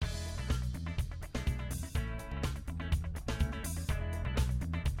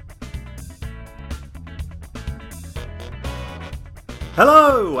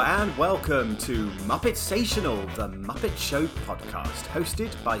Hello and welcome to Muppetsational, the Muppet Show podcast,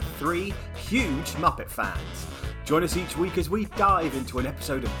 hosted by three huge Muppet fans. Join us each week as we dive into an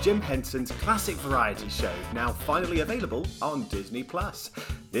episode of Jim Henson's classic variety show, now finally available on Disney+.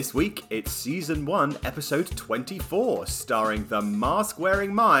 This week, it's Season 1, Episode 24, starring the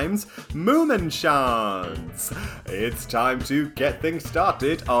mask-wearing mimes, Moominshans. It's time to get things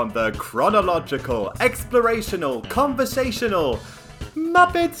started on the chronological, explorational, conversational,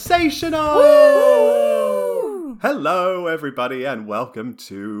 Muppetsational! Woo! Hello, everybody, and welcome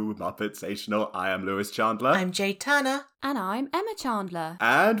to Muppetsational. I am Lewis Chandler. I'm Jade Turner. And I'm Emma Chandler.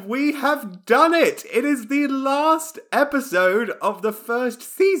 And we have done it! It is the last episode of the first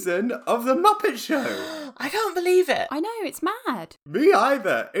season of The Muppet Show. I can't believe it. I know, it's mad. Me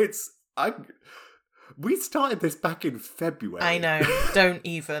either. We started this back in February. I know. Don't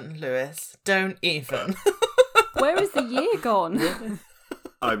even, Lewis. Don't even. Where has the year gone?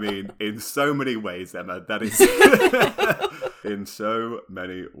 I mean, in so many ways, Emma, that is... in so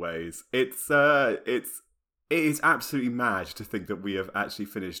many ways. It is absolutely mad to think that we have actually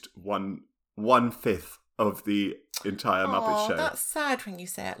finished one-fifth of the entire Muppet Show. That's sad when you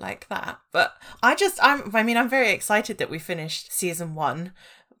say it like that. But I'm very excited that we finished season 1.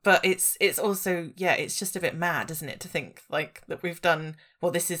 But it's also, it's just a bit mad, isn't it, to think like that we've done,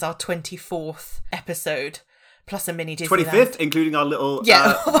 well, this is our 24th episode. Plus a mini Disneyland. 25th, including our little...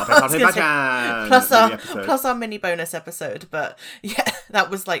 plus our mini bonus episode. But yeah, that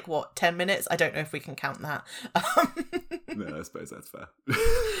was 10 minutes? I don't know if we can count that. No, I suppose that's fair.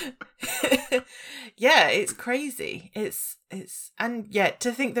 Yeah, it's crazy. And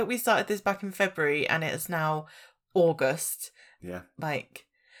to think that we started this back in February and it is now August. Yeah.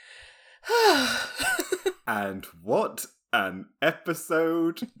 And what an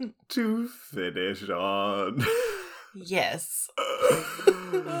episode to finish on. Yes.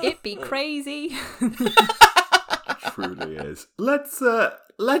 It be crazy. Truly is. Let's dive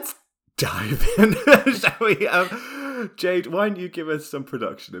in, shall we? Jade, why don't you give us some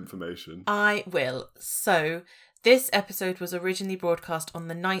production information? I will. So, this episode was originally broadcast on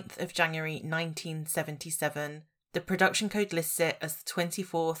the 9th of January 1977. The production code lists it as the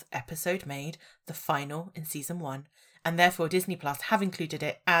 24th episode made, the final in season 1. And therefore Disney Plus have included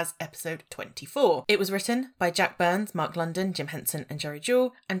it as episode 24. It was written by Jack Burns, Mark London, Jim Henson and Jerry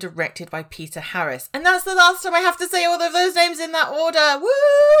Jewell, and directed by Peter Harris. And that's the last time I have to say all of those names in that order. Woo!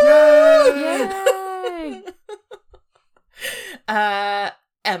 Yay!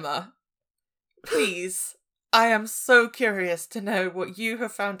 Emma, please, I am so curious to know what you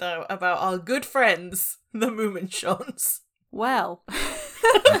have found out about our good friends, the Moominshans. Well...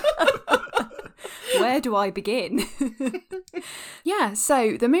 Where do I begin?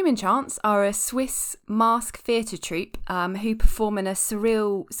 So the Moominshans are a Swiss mask theatre troupe who perform in a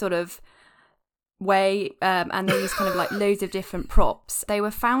surreal sort of way, and they use kind of loads of different props. They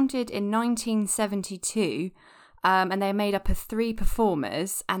were founded in 1972, and they're made up of 3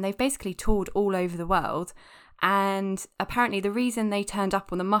 performers, and they've basically toured all over the world. And apparently the reason they turned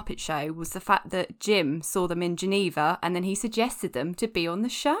up on the Muppet Show was the fact that Jim saw them in Geneva and then he suggested them to be on the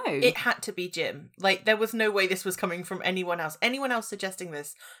show. It had to be Jim. There was no way this was coming from anyone else. Anyone else suggesting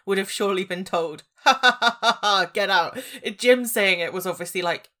this would have surely been told, ha ha ha ha ha, get out. Jim saying it was obviously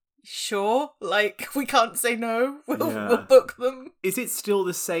sure, we can't say no. We'll book them. Is it still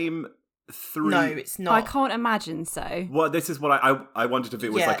the same... 3? No, it's not. I can't imagine so. Well, this is what I wondered if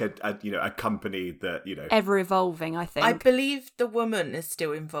it was a company that, ever evolving, I think. I believe the woman is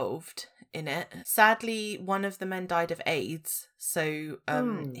still involved in it. Sadly, one of the men died of AIDS, so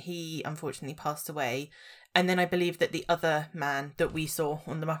he unfortunately passed away. And then I believe that the other man that we saw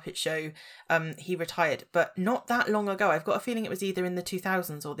on the Muppet Show, he retired, but not that long ago. I've got a feeling it was either in the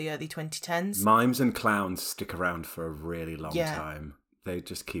 2000s or the early 2010s. Mimes and clowns stick around for a really long time. They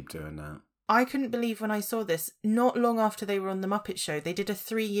just keep doing that. I couldn't believe when I saw this. Not long after they were on The Muppet Show, they did a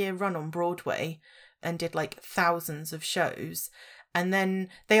 3-year run on Broadway and did thousands of shows. And then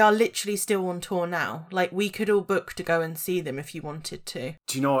they are literally still on tour now. We could all book to go and see them if you wanted to.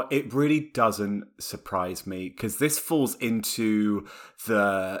 Do you know what? It really doesn't surprise me because this falls into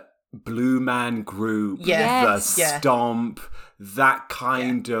the Blue Man Group, the Stomp, that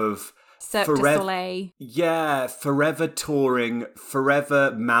kind of... Cirque du Soleil. Yeah, forever touring,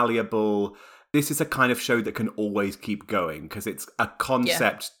 forever malleable. This is a kind of show that can always keep going because it's a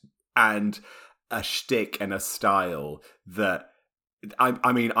concept and a shtick and a style that,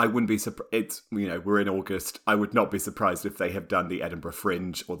 I mean, I wouldn't be surprised. It's, we're in August. I would not be surprised if they have done the Edinburgh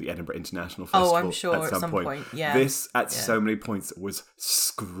Fringe or the Edinburgh International Festival I'm sure at some point. Yeah. This, at so many points, was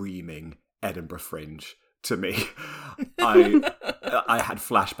screaming Edinburgh Fringe to me. I had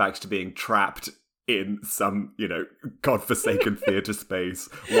flashbacks to being trapped in some, godforsaken theatre space,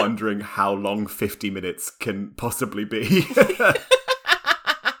 wondering how long 50 minutes can possibly be.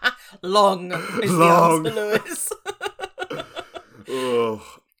 Long is the answer, Lewis.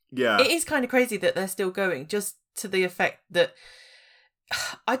 Oh, yeah. It is kind of crazy that they're still going, just to the effect that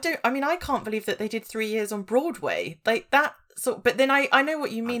I can't believe that they did 3 years on Broadway. Like that but then I know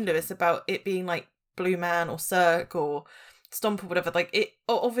what you mean, Lewis, about it being like Blue Man or Cirque or Stomp or whatever. Like it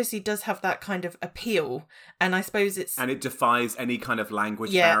obviously does have that kind of appeal, and I suppose and it defies any kind of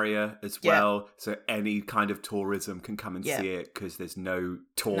language barrier as well. So any kind of tourism can come and see it because there's no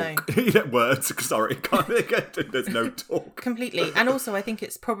talk. Words. Sorry, there's no talk. Completely. And also, I think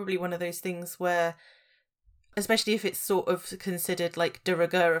it's probably one of those things where, especially if it's sort of considered like de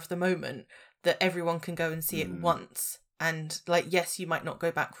rigueur of the moment, that everyone can go and see it once. And like, yes, you might not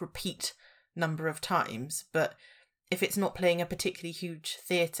go back repeat number of times, but if it's not playing a particularly huge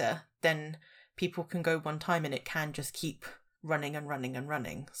theatre, then people can go one time and it can just keep running and running and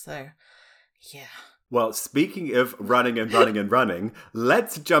running. So, yeah. Well, speaking of running and running and running,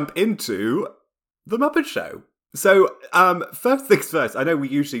 let's jump into The Muppet Show. So, first things first, I know we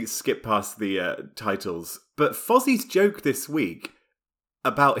usually skip past the titles, but Fozzie's joke this week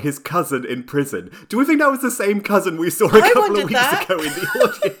about his cousin in prison. Do we think that was the same cousin we saw a couple of weeks ago in the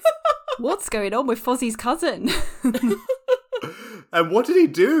audience? What's going on with Fozzie's cousin? And what did he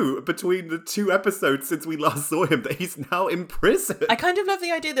do between the 2 episodes since we last saw him that he's now in prison? I kind of love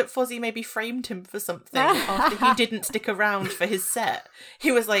the idea that Fozzie maybe framed him for something after he didn't stick around for his set.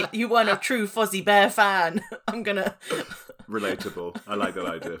 He was like, you weren't a true Fozzie Bear fan. I'm gonna... Relatable. I like that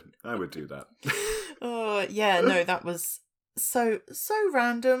idea. I would do that. Oh, yeah, no, that was so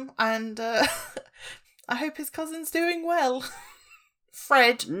random. And I hope his cousin's doing well.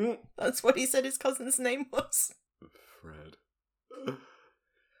 Fred. That's what he said his cousin's name was. Fred.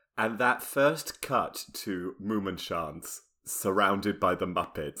 And that first cut to Mummenschanz, surrounded by the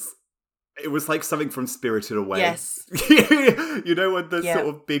Muppets, it was like something from Spirited Away. Yes. You know when the sort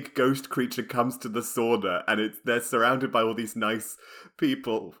of big ghost creature comes to the sauna and they're surrounded by all these nice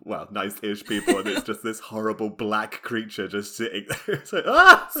people, well, nice-ish people, and it's just this horrible black creature just sitting there. It's like,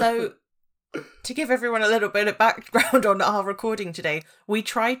 ah! So, to give everyone a little bit of background on our recording today, we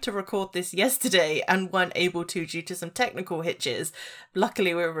tried to record this yesterday and weren't able to due to some technical hitches.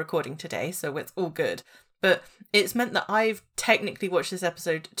 Luckily, we were recording today, so it's all good. But it's meant that I've technically watched this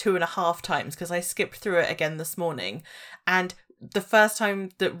episode 2.5 times because I skipped through it again this morning. And the first time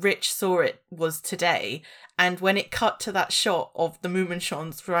that Rich saw it was today. And when it cut to that shot of the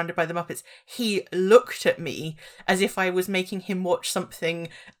Mummenschanz surrounded by the Muppets, he looked at me as if I was making him watch something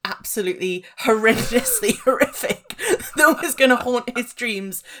absolutely horrendously horrific that was going to haunt his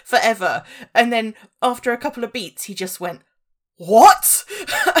dreams forever. And then after a couple of beats, he just went, "What?"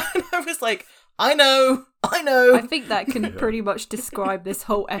 And I was like, I know. I think that can pretty much describe this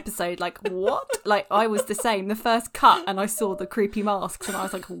whole episode. Like, what? Like, I was the same. The first cut and I saw the creepy masks and I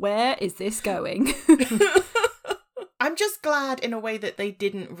was like, where is this going? I'm just glad in a way that they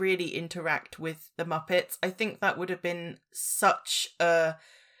didn't really interact with the Muppets. I think that would have been such a...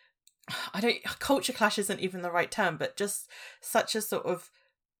 culture clash isn't even the right term, but just such a sort of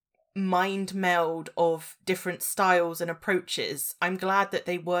mind meld of different styles and approaches. I'm glad that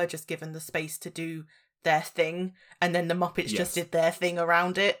they were just given the space to do their thing, and then the Muppets just did their thing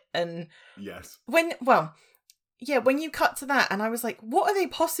around it. And when you cut to that, and I was like, what are they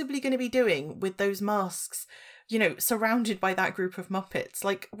possibly going to be doing with those masks, you know, surrounded by that group of Muppets?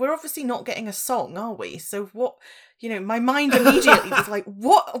 Like, we're obviously not getting a song, are we? So what, you know, my mind immediately was like,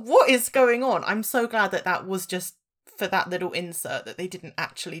 what is going on? I'm so glad that was just for that little insert, that they didn't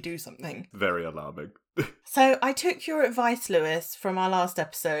actually do something. Very alarming. So I took your advice, Lewis, from our last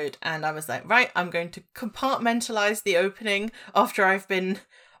episode, and I was like, right, I'm going to compartmentalise the opening after I've been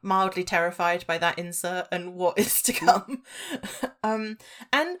mildly terrified by that insert and what is to come. And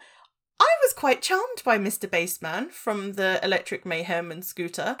I was quite charmed by Mr. Bassman from the Electric Mayhem and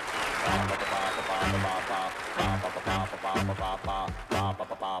Scooter. Hey,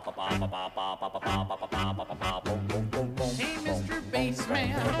 Mr.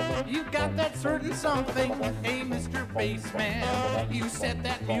 Bassman, you got that certain something. Hey, Mr. Bassman, you set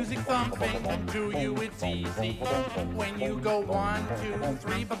that music thumping. To you it's easy when you go 1, 2,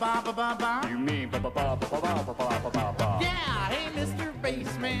 3, ba ba ba ba ba. You mean ba ba ba ba ba ba ba ba ba? Yeah, hey, Mr.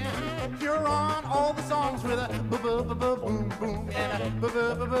 Bassman, you're on all the songs with a ba ba ba ba boom boom and a ba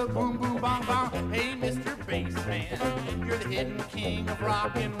ba ba ba boom boom bong bong. Hey, Mr. Bassman, you're the hidden king of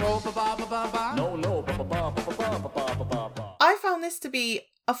rock and roll. Ba ba ba ba ba. No, ba ba ba ba ba ba ba ba ba. I found this to be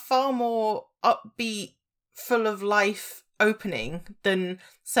a far more upbeat, full of life opening than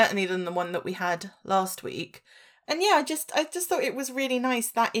the one that we had last week. And yeah, I just thought it was really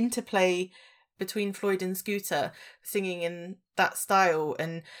nice, that interplay between Floyd and Scooter singing in that style.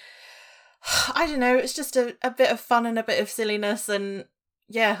 And I don't know, it's just a bit of fun and a bit of silliness, and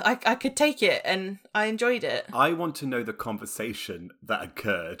yeah, I could take it and I enjoyed it. I want to know the conversation that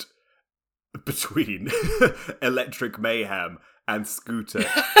occurred between Electric Mayhem and Scooter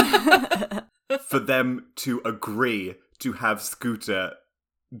for them to agree to have Scooter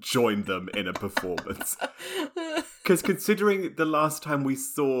join them in a performance. Because considering the last time we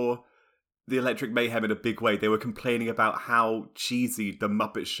saw the Electric Mayhem in a big way, they were complaining about how cheesy the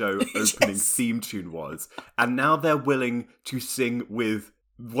Muppet Show opening theme tune was. And now they're willing to sing with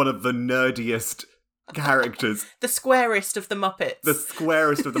one of the nerdiest characters. The squarest of the Muppets. The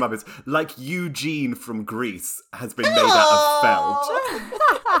squarest of the Muppets. Like Eugene from Grease has been made out of felt.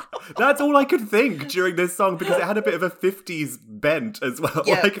 That's all I could think during this song, because it had a bit of a 50s bent as well.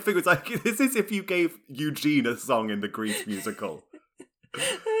 Yeah. All I could think was like, this is if you gave Eugene a song in the Grease musical.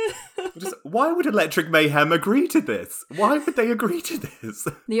 Just, why would Electric Mayhem agree to this? Why would they agree to this?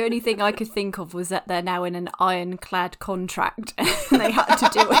 The only thing I could think of was that they're now in an ironclad contract and they had to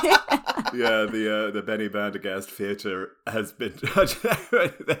do it. Yeah, the Benny Bandergast Theatre has been...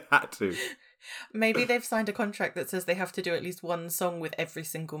 they had to. Maybe they've signed a contract that says they have to do at least one song with every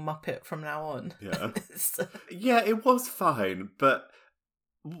single Muppet from now on. Yeah. Yeah, it was fine, but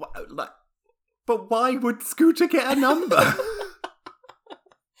why would Scooter get a number?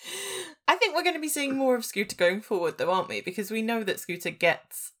 I think we're going to be seeing more of Scooter going forward, though, aren't we? Because we know that Scooter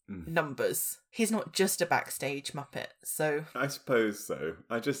gets numbers. He's not just a backstage Muppet, so... I suppose so.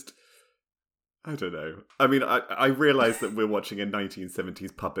 I don't know. I mean, I realise that we're watching a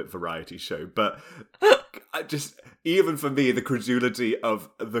 1970s puppet variety show, but even for me, the credulity of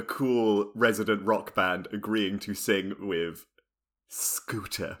the cool resident rock band agreeing to sing with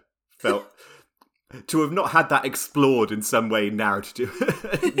Scooter felt... To have not had that explored in some way narrative.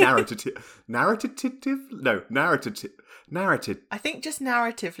 I think just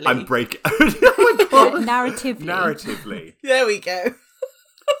narratively. I'm breaking. Oh my God. Narratively. Narratively. There we go.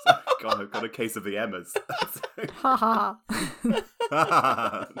 God, I've got a case of the Emmas. Ha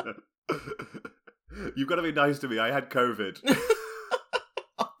ha. You've got to be nice to me. I had COVID.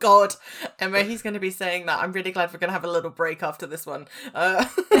 Oh God, Emma, he's going to be saying that. I'm really glad we're going to have a little break after this one. I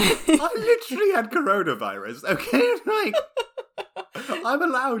literally had coronavirus, okay? Like, I'm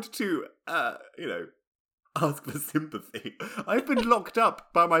allowed to, ask for sympathy. I've been locked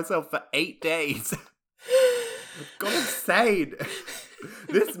up by myself for 8 days. I've gone insane.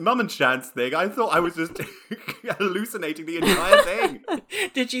 This Mum and Chance thing, I thought I was just hallucinating the entire thing.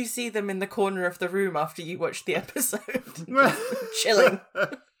 Did you see them in the corner of the room after you watched the episode? Chilling.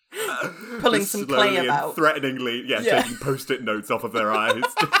 Pulling some clay about. And threateningly, taking post-it notes off of their eyes.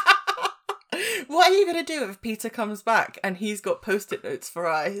 What are you going to do if Peter comes back and he's got post-it notes for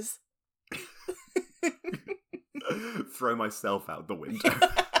eyes? Throw myself out the window.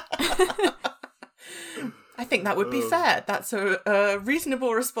 I think that would be fair. That's a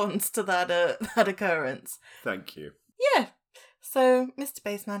reasonable response to that occurrence. Thank you. Yeah. So, Mr.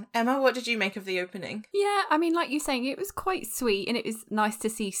 Bassman, Emma, what did you make of the opening? Yeah, I mean, like you're saying, it was quite sweet and it was nice to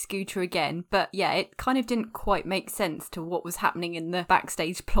see Scooter again. But yeah, it kind of didn't quite make sense to what was happening in the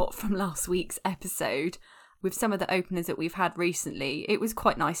backstage plot from last week's episode. With some of the openers that we've had recently, it was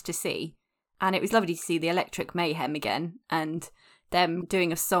quite nice to see. And it was lovely to see the Electric Mayhem again and them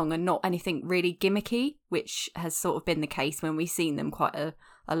doing a song and not anything really gimmicky, which has sort of been the case when we've seen them quite a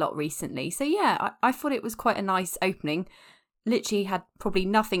lot recently. So yeah, I thought it was quite a nice opening. Literally had probably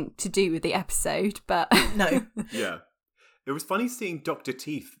nothing to do with the episode, but... No. Yeah. It was funny seeing Dr.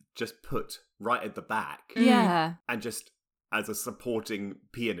 Teeth just put right at the back. Yeah. And just as a supporting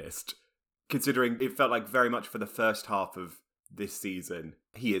pianist, considering it felt like very much for the first half of this season,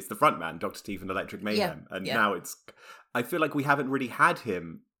 he is the frontman, Dr. Teeth and Electric Mayhem. Yeah. And now it's... I feel like we haven't really had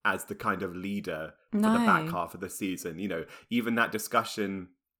him as the kind of leader for the back half of the season. You know, even that discussion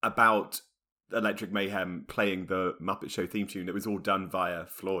about Electric Mayhem playing the Muppet Show theme tune, it was all done via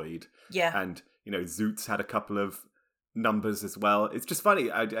Floyd. Yeah. And, you know, Zoots had a couple of numbers as well. It's just funny.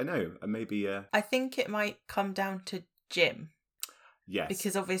 I know. Maybe... I think it might come down to Jim. Yes.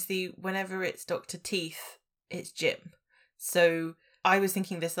 Because obviously whenever it's Dr. Teeth, it's Jim. So... I was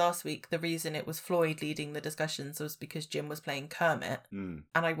thinking this last week, the reason it was Floyd leading the discussions was because Jim was playing Kermit. And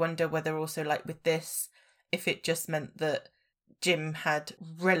I wonder whether also, like with this, if it just meant that Jim had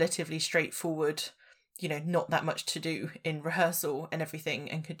relatively straightforward, you know, not that much to do in rehearsal and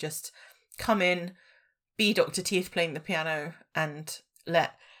everything, and could just come in, be Dr. Teeth playing the piano, and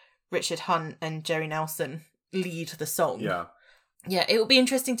let Richard Hunt and Jerry Nelson lead the song. Yeah. Yeah, it will be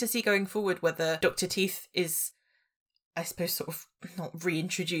interesting to see going forward whether Dr. Teeth is, I suppose, sort of not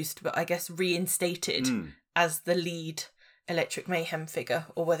reintroduced, but I guess reinstated as the lead Electric Mayhem figure,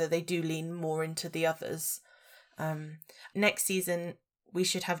 or whether they do lean more into the others. Next season, we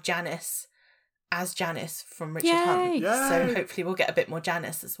should have Janice as Janice from Richard Hunt. Yay! So hopefully we'll get a bit more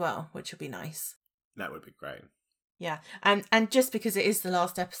Janice as well, which will be nice. That would be great. Yeah, and just because it is the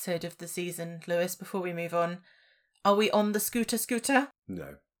last episode of the season, Lewis, before we move on, are we on the scooter?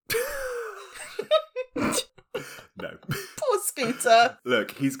 No. No. Poor Scooter.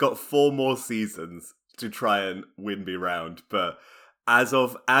 Look, he's got 4 more seasons to try and win me round, but as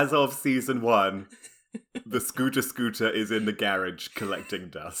of season 1, the scooter is in the garage collecting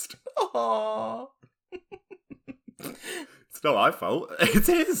dust. Aww. It's not my fault. It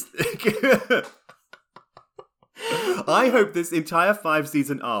is. I hope this entire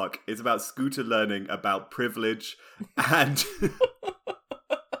 5-season arc is about Scooter learning about privilege and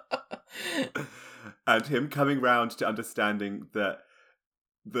and him coming round to understanding that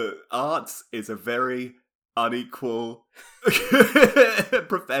the arts is a very unequal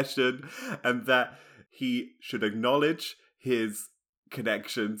profession, and that he should acknowledge his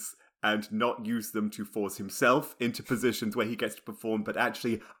connections and not use them to force himself into positions where he gets to perform, but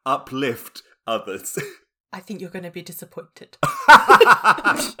actually uplift others. I think you're going to be disappointed.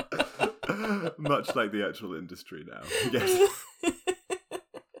 Much like the actual industry now. Yes.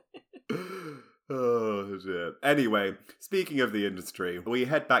 Oh, dear. Anyway, speaking of the industry, we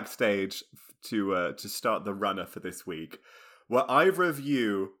head backstage to start the runner for this week. Were either of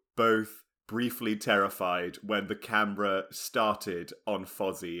you both briefly terrified when the camera started on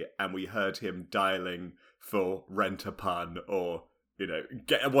Fozzie and we heard him dialing for Rent a Pun or,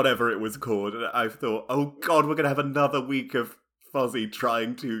 get whatever it was called? And I thought, oh God, we're going to have another week of Fozzie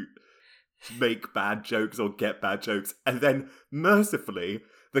trying to make bad jokes or get bad jokes. And then, mercifully,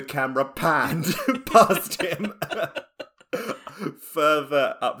 the camera panned past him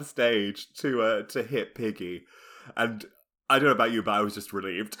further upstage to hit Piggy. And I don't know about you, but I was just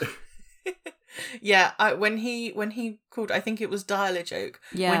relieved. Yeah, when he called, I think it was Dial-A-Joke.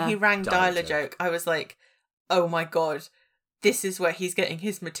 Yeah. When he rang Dial-A-Joke. Dial-A-Joke, I was like, oh my God, this is where he's getting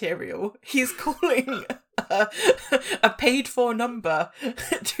his material. He's calling a paid-for number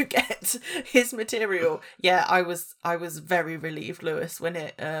to get his material. Yeah, I was very relieved, Lewis, when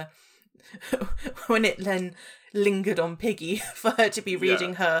it then lingered on Piggy for her to be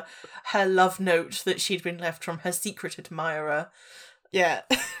reading her love note that she'd been left from her secret admirer. Yeah,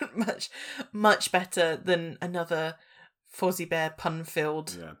 much better than another Fozzie Bear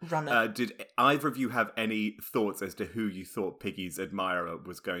pun-filled runner. Did either of you have any thoughts as to who you thought Piggy's admirer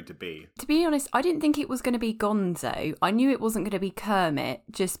was going to be? To be honest, I didn't think it was going to be Gonzo. I knew it wasn't going to be Kermit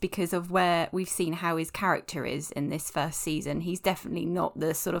just because of where we've seen how his character is in this first season. He's definitely not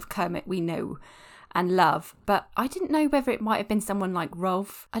the sort of Kermit we know and love. But I didn't know whether it might have been someone like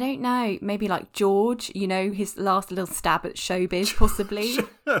Rolf. I don't know. Maybe like George, his last little stab at showbiz, possibly.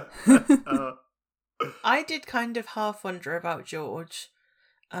 I did kind of half wonder about George.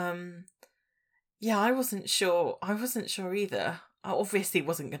 Yeah, I wasn't sure either. I obviously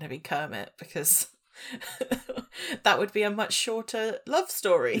wasn't going to be Kermit because that would be a much shorter love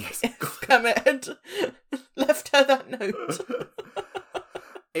story if Kermit had left her that note.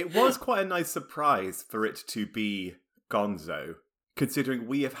 It was quite a nice surprise for it to be Gonzo, considering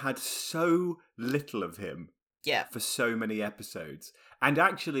we have had so little of him for so many episodes. And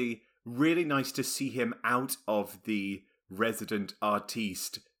actually, really nice to see him out of the resident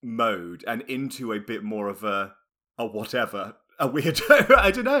artiste mode and into a bit more of a whatever, a weirdo.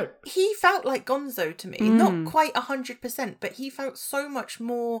 I don't know. He felt like Gonzo to me. Not quite 100%, but he felt so much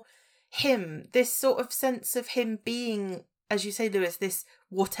more him. This sort of sense of him being, as you say, Lewis, this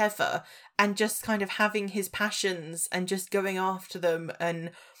whatever, and just kind of having his passions and just going after them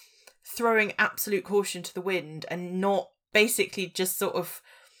and throwing absolute caution to the wind and not basically just sort of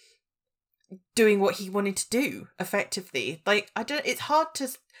doing what he wanted to do effectively. Like, it's hard to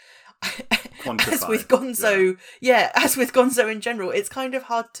quantify. As with Gonzo, as with Gonzo in general, it's kind of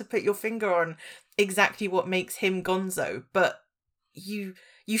hard to put your finger on exactly what makes him Gonzo, but you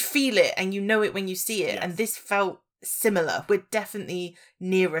feel it and you know it when you see it. And this felt similar. We're definitely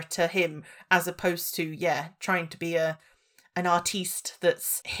nearer to him as opposed to trying to be an artiste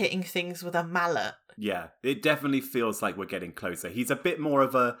that's hitting things with a mallet. Yeah, it definitely feels like we're getting closer. He's a bit more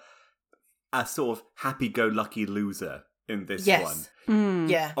of a sort of happy-go-lucky loser in this one.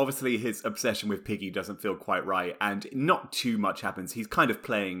 Yeah. Obviously, his obsession with Piggy doesn't feel quite right, and not too much happens. He's kind of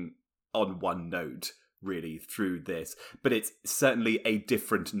playing on one note, really, through this. But it's certainly a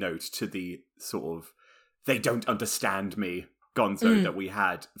different note to the sort of they don't understand me Gonzo that we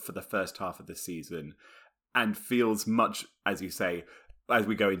had for the first half of the season, and feels much, as you say, as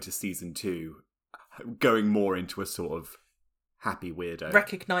we go into season 2, going more into a sort of happy weirdo.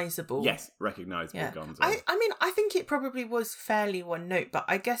 Recognisable. Yes, recognisable Gonzo. I mean, I think it probably was fairly one note, but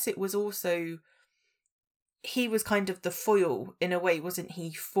I guess it was also... He was kind of the foil, in a way, wasn't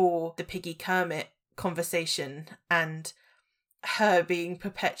he, for the Piggy Kermit conversation and her being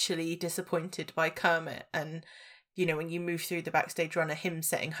perpetually disappointed by Kermit, and, you know, when you move through the backstage runner, him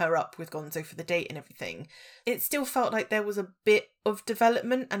setting her up with Gonzo for the date and everything, it still felt like there was a bit of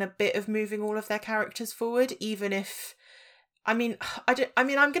development and a bit of moving all of their characters forward, even if, I'm going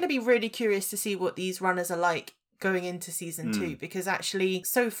to be really curious to see what these runners are like going into season 2, because actually,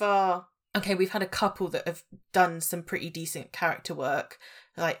 so far, okay, we've had a couple that have done some pretty decent character work.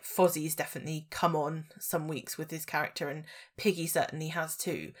 Like, Fozzie's definitely come on some weeks with his character, and Piggy certainly has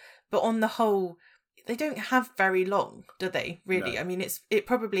too. But on the whole, they don't have very long, do they, really? No. I mean, it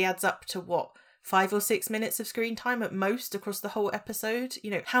probably adds up to, what, 5 or 6 minutes of screen time at most across the whole episode?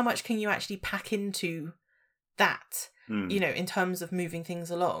 You know, how much can you actually pack into that, you know, in terms of moving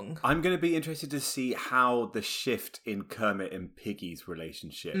things along? I'm going to be interested to see how the shift in Kermit and Piggy's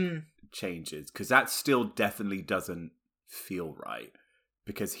relationship changes, because that still definitely doesn't feel right,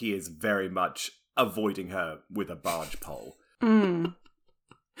 because he is very much avoiding her with a barge pole. But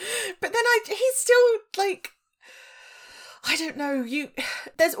then he's still, like, I don't know,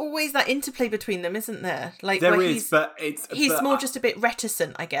 there's always that interplay between them, isn't there? Like, there is, but he's more just a bit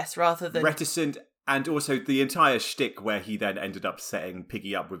reticent, I guess, rather than... Reticent, and also the entire shtick where he then ended up setting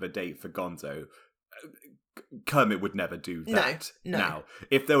Piggy up with a date for Gonzo. Kermit would never do that. No. Now,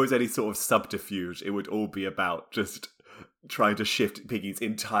 if there was any sort of subterfuge, it would all be about just trying to shift Piggy's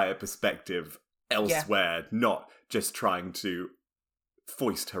entire perspective elsewhere, not just trying to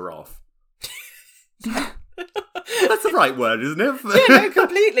foist her off. That's the right word, isn't it? Yeah, no,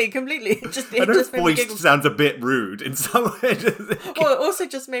 completely. I know foist sounds a bit rude in some way. Well, it also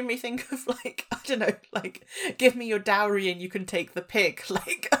just made me think of, like, I don't know, like, give me your dowry and you can take the pig.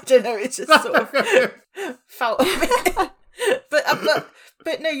 Like, I don't know, it just sort of felt a bit...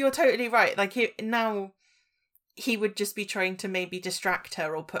 But no, you're totally right. Like, he would just be trying to maybe distract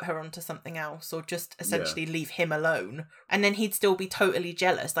her or put her onto something else, or just essentially leave him alone. And then he'd still be totally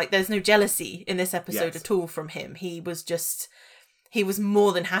jealous. Like, there's no jealousy in this episode at all from him. He was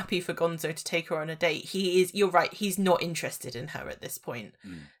more than happy for Gonzo to take her on a date. You're right, he's not interested in her at this point.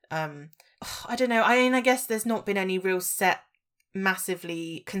 I don't know. I mean, I guess there's not been any real set,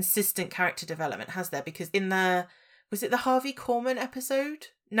 massively consistent character development, has there? Because in was it the Harvey Korman episode?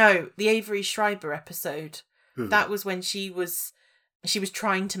 No, the Avery Schreiber episode. That was when she was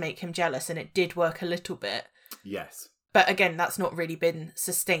trying to make him jealous, and it did work a little bit. Yes. But again, that's not really been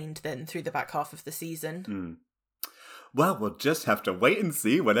sustained then through the back half of the season. Well, we'll just have to wait and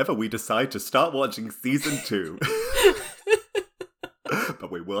see whenever we decide to start watching season 2.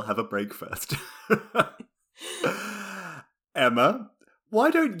 But we will have a break first. Emma,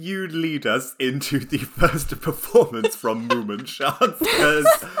 why don't you lead us into the first performance from Mummenschanz? Because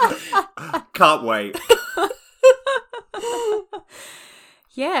can't wait.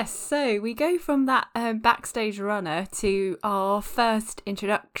 Yes, so we go from that backstage runner to our first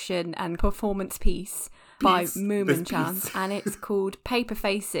introduction and performance piece by Mummenschanz, and it's called Paper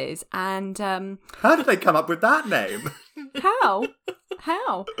Faces. And how did they come up with that name? How?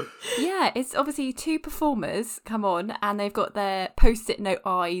 Yeah, it's obviously 2 performers come on, and they've got their post-it note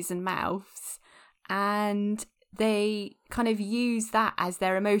eyes and mouths, and they kind of use that as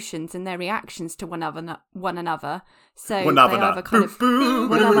their emotions and their reactions to one another. So they either kind of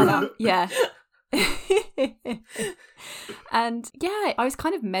one another, yeah. And yeah, I was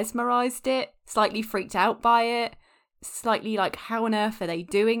kind of mesmerised slightly freaked out by it, slightly like, how on earth are they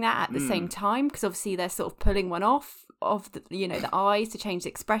doing that at the same time? Because obviously they're sort of pulling one off of the, the eyes to change the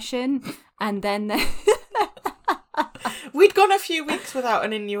expression, and then we'd gone a few weeks without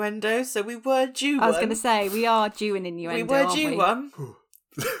an innuendo, so we were due one. I was going to say, we are due an innuendo, we were due one.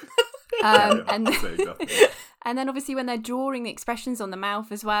 And then obviously when they're drawing the expressions on the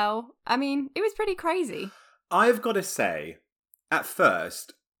mouth as well, I mean, it was pretty crazy. I've got to say, at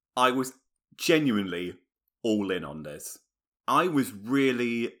first, I was genuinely all in on this. I was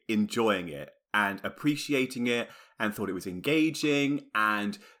really enjoying it and appreciating it and thought it was engaging,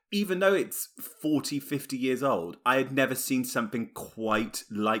 and even though it's 40, 50 years old, I had never seen something quite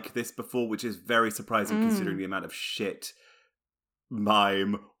like this before, which is very surprising considering the amount of shit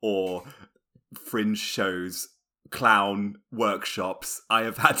mime or fringe shows clown workshops I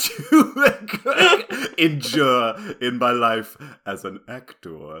have had to endure in my life as an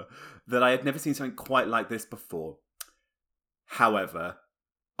actor that I had never seen something quite like this before. However,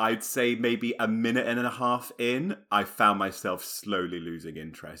 I'd say maybe a minute and a half in, I found myself slowly losing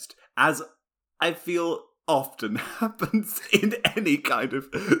interest, as I feel often happens in any kind of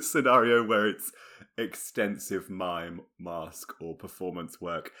scenario where it's extensive mime, mask, or performance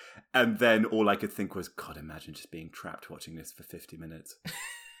work. And then all I could think was, God, imagine just being trapped watching this for 50 minutes.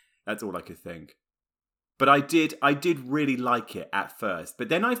 That's all I could think. But I did really like it at first. But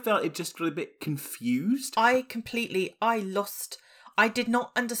then I felt it just got a bit confused. I did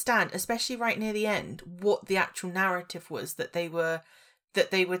not understand, especially right near the end, what the actual narrative was that they were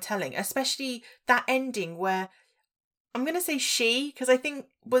telling. Especially that ending where, I'm going to say she, because I think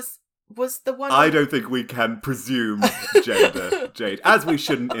was the one... I don't think we can presume gender, Jade, as we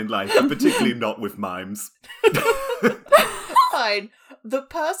shouldn't in life, particularly not with mimes. Fine. The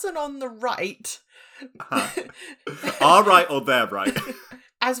person on the right... Our right or their right?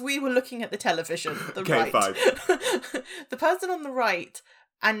 As we were looking at the television, the okay, right. Fine. The person on the right,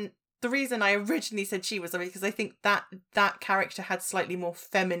 and the reason I originally said she was because I think that character had slightly more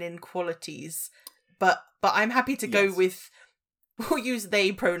feminine qualities. But I'm happy to go with... We'll use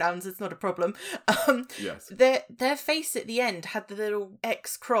they pronouns, it's not a problem. Yes. Their face at the end had the little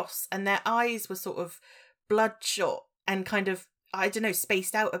X cross, and their eyes were sort of bloodshot and kind of, I don't know,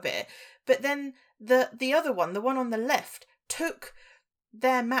 spaced out a bit. But then the other one, the one on the left, took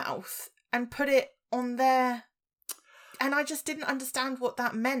their mouth and put it on their... And I just didn't understand what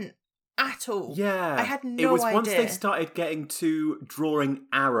that meant at all. Yeah. I had no idea. It was once they started getting to drawing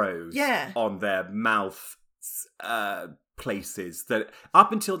arrows on their mouth places that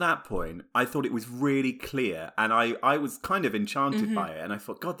up until that point I thought it was really clear, and I was kind of enchanted by it, and I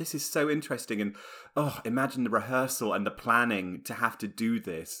thought, God, this is so interesting, and imagine the rehearsal and the planning to have to do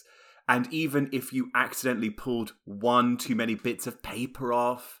this. And even if you accidentally pulled one too many bits of paper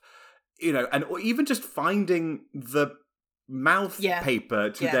off, and or even just finding the mouth paper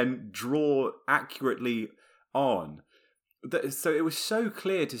to then draw accurately on. So it was so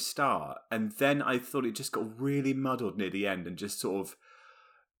clear to start, and then I thought it just got really muddled near the end and just sort of,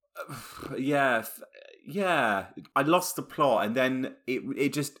 I lost the plot, and then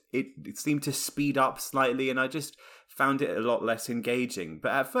it seemed to speed up slightly, and I just found it a lot less engaging.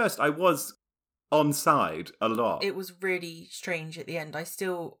 But at first I was on side a lot. It was really strange at the end. I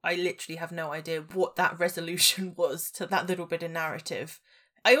literally have no idea what that resolution was to that little bit of narrative.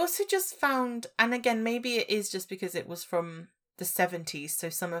 I also just found, and again, maybe it is just because it was from the 70s, so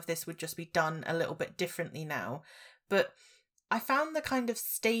some of this would just be done a little bit differently now, but I found the kind of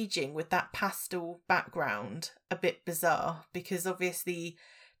staging with that pastel background a bit bizarre, because obviously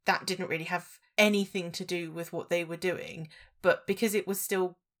that didn't really have anything to do with what they were doing, but because it was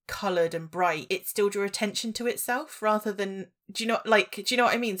still coloured and bright, it still drew attention to itself rather than, do you know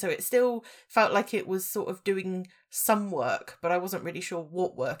what I mean? So it still felt like it was sort of doing some work, but I wasn't really sure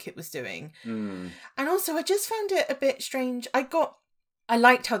what work it was doing. And also I just found it a bit strange. I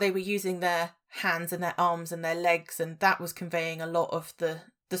liked how they were using their hands and their arms and their legs, and that was conveying a lot of the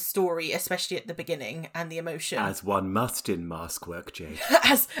story, especially at the beginning, and the emotion. As one must in mask work, Jade.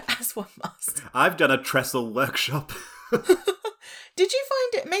 as one must. I've done a trestle workshop. Did you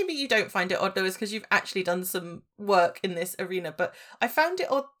find it, maybe you don't find it odd, Lewis, because you've actually done some work in this arena, but I found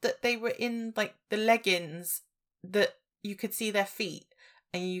it odd that they were in like the leggings, that you could see their feet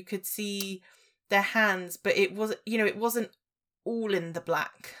and you could see their hands, but it wasn't all in the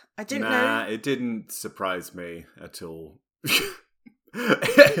black. I didn't know. It didn't surprise me at all.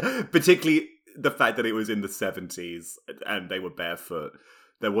 Particularly the fact that it was in the 70s and they were barefoot.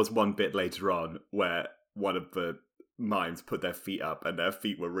 There was one bit later on where one of the mimes put their feet up and their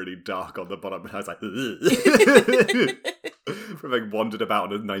feet were really dark on the bottom, and I was like, from having wandered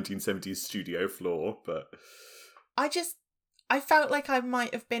about on a 1970s studio floor. But I felt like I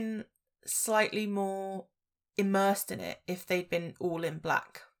might have been slightly more immersed in it if they'd been all in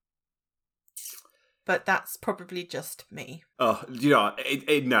black. But that's probably just me. Oh,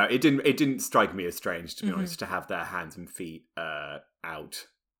 it didn't strike me as strange, to be honest, to have their hands and feet out.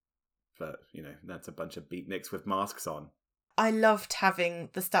 But, that's a bunch of beatniks with masks on. I loved having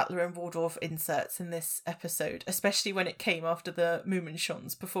the Statler and Waldorf inserts in this episode, especially when it came after the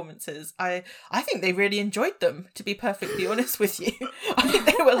Mummenschons performances. I think they really enjoyed them, to be perfectly honest with you. I think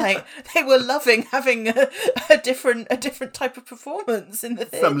they were loving having a different type of performance in the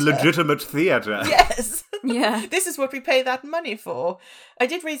theatre. Some legitimate theatre. Yes. Yeah. This is what we pay that money for. I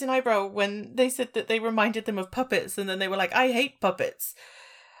did raise an eyebrow when they said that they reminded them of puppets, and then they were like, I hate puppets.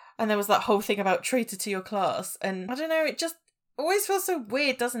 And there was that whole thing about traitor to your class. And I don't know, it just always feels so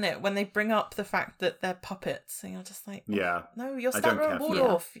weird, doesn't it, when they bring up the fact that they're puppets. And you're just like, Yeah. no, you're I don't Stanra care and for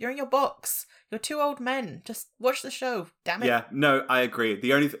Waldorf. You're in your box. You're two old men. Just watch the show. Damn it. Yeah, no, I agree.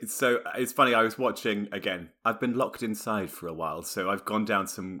 The only so it's funny. I was watching again. I've been locked inside for a while, so I've gone down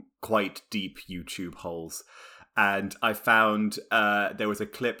some quite deep YouTube holes, and I found there was a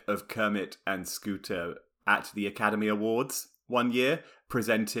clip of Kermit and Scooter at the Academy Awards one year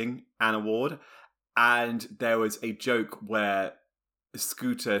presenting an award, and there was a joke where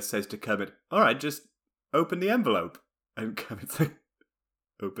Scooter says to Kermit, "All right, just open the envelope," and Kermit's like,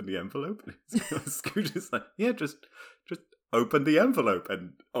 "Open the envelope?" Scooter's like, "Yeah, just open the envelope."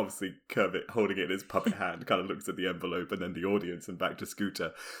 And obviously Kermit, holding it in his puppet hand, kind of looks at the envelope and then the audience and back to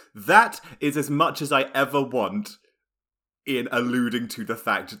Scooter. That is as much as I ever want in alluding to the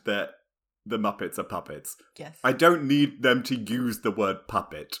fact that the Muppets are puppets. Yes. I don't need them to use the word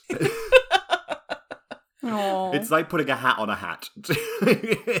puppet. Aww. It's like putting a hat on a hat.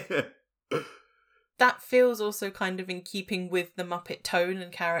 That feels also kind of in keeping with the Muppet tone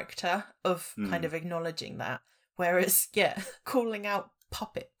and character of kind of acknowledging that. Whereas, yeah, calling out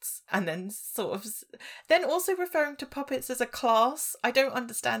puppets and then then also referring to puppets as a class. I don't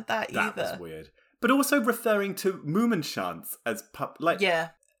understand that either. That was weird. But also referring to Moominshans as Yeah.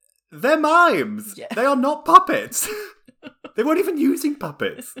 they're mimes. Yeah. They are not puppets. They weren't even using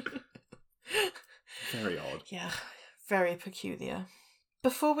puppets. Very odd. Yeah, very peculiar.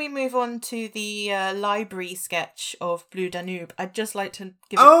 Before we move on to the library sketch of Blue Danube, I'd just like to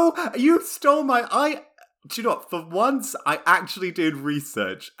give Oh, you stole my... Do you know what? For once, I actually did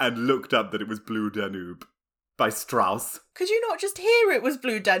research and looked up that it was Blue Danube by Strauss. Could you not just hear it was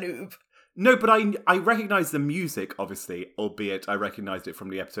Blue Danube? No, but I recognise the music, obviously, albeit I recognised it from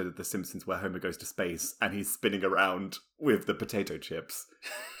the episode of The Simpsons where Homer goes to space and he's spinning around with the potato chips.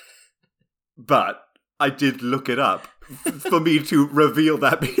 But I did look it up for me to reveal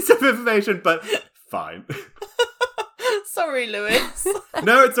that piece of information, but fine. Sorry, Lewis.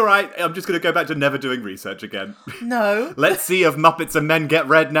 No, it's all right. I'm just going to go back to never doing research again. No. Let's see if Muppets and Men get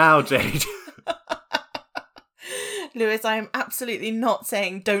red now, Jade. Lewis, I am absolutely not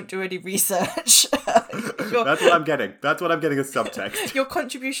saying don't do any research. That's what I'm getting. That's what I'm getting as subtext. Your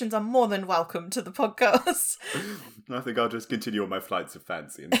contributions are more than welcome to the podcast. I think I'll just continue on my flights of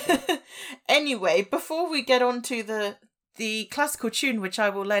fancy. Anyway, before we get on to the classical tune, which I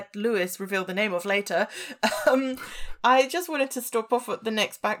will let Lewis reveal the name of later, I just wanted to stop off at the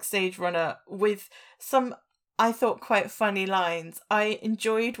next backstage runner with some, I thought, quite funny lines. I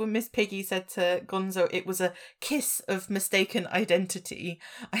enjoyed when Miss Piggy said to Gonzo it was a kiss of mistaken identity.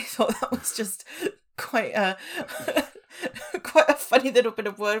 I thought that was just quite a funny little bit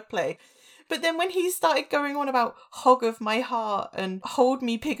of wordplay. But then when he started going on about hog of my heart and hold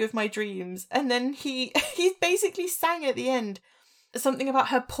me pig of my dreams, and then he basically sang at the end something about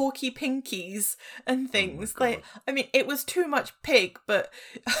her porky pinkies and things. Like, I mean, it was too much pig, but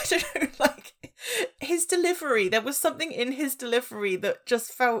I don't know, like his delivery, there was something in his delivery that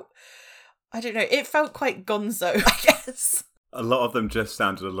just felt, I don't know, it felt quite Gonzo, I guess. A lot of them just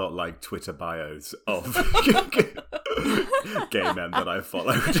sounded a lot like Twitter bios of gay men that I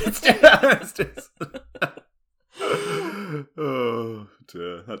followed. It's just... Oh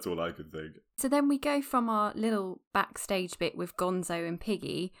dear, that's all I could think. So then we go from our little backstage bit with Gonzo and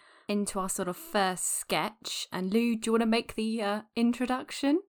Piggy into our sort of first sketch. And Lou, do you want to make the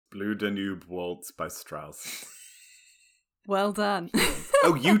introduction? Blue Danube Waltz by Strauss. Well done.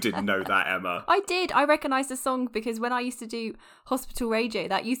 Oh, you didn't know that, Emma. I did. I recognised the song because when I used to do hospital radio,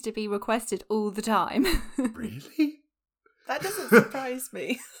 that used to be requested all the time. Really? That doesn't surprise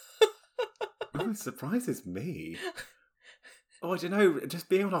me. Oh, it surprises me. Oh, I don't know. Just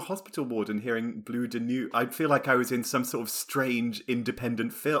being on a hospital ward and hearing Blue Danube, I'd feel like I was in some sort of strange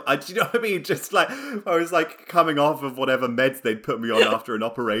independent film. Do you know what I mean? Just like, I was like coming off of whatever meds they'd put me on after an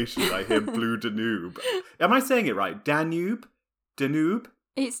operation. I hear Blue Danube. Am I saying it right? Danube? Danube?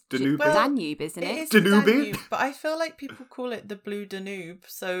 It's Danube? Well, Danube, isn't It it? is Danube? but I feel like people call it the Blue Danube,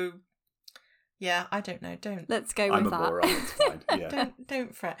 so yeah, I don't know. Don't Let's go I'm with a that. moron, it's fine. Yeah.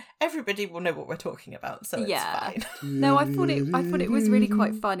 don't fret. Everybody will know what we're talking about, so Yeah. it's fine. No, I thought it was really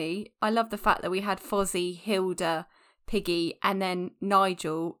quite funny. I love the fact that we had Fozzie, Hilda, Piggy, and then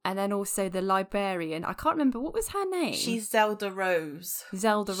Nigel, and then also the librarian. I can't remember, what was her name? She's Zelda Rose.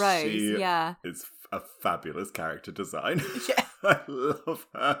 Zelda Rose. She Yeah. is a fabulous character design. Yeah. I love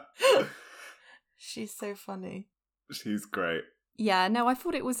her. She's so funny. She's great. Yeah, no, I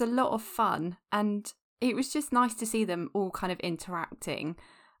thought it was a lot of fun, and it was just nice to see them all kind of interacting,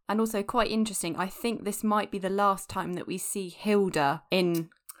 and also quite interesting. I think this might be the last time that we see Hilda in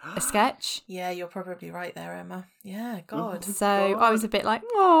a sketch. Yeah, you're probably right there, Emma. Yeah, God. So I was a bit like,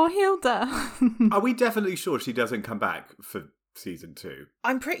 oh, Hilda. Are we definitely sure she doesn't come back for season 2?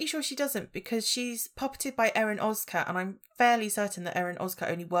 I'm pretty sure she doesn't, because she's puppeted by Erin Ozcat, and I'm fairly certain that Erin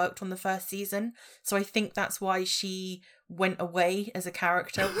Ozcat only worked on the first season. So I think that's why she went away as a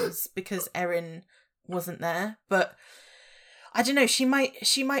character, was because Erin wasn't there. But I don't know, she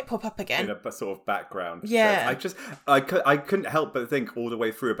might pop up again. In a sort of background. Yeah. So I couldn't help but think all the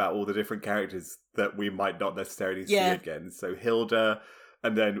way through about all the different characters that we might not necessarily see again. So Hilda,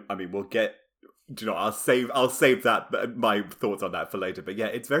 and then, I mean, we'll get, do you know, I'll save that, my thoughts on that for later. But yeah,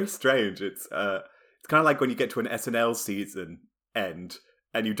 it's very strange. It's kind of like when you get to an SNL season end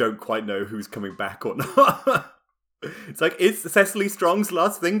and you don't quite know who's coming back or not. It's like, is Cecily Strong's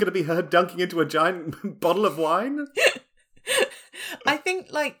last thing going to be her dunking into a giant bottle of wine? I think,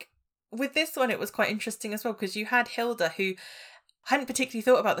 like, with this one, it was quite interesting as well, because you had Hilda, who hadn't particularly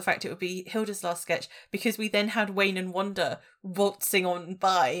thought about the fact it would be Hilda's last sketch, because we then had Wayne and Wanda waltzing on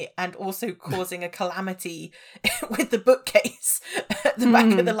by and also causing a calamity with the bookcase at the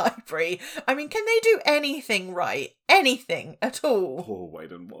back of the library. I mean, can they do anything right? Anything at all? Poor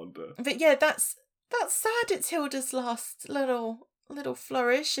Wayne and Wanda. But yeah, that's sad. It's Hilda's last little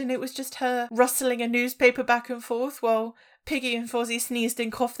flourish, and it was just her rustling a newspaper back and forth while Piggy and Fozzie sneezed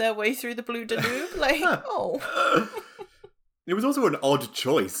and coughed their way through the Blue Danube. Like, oh. It was also an odd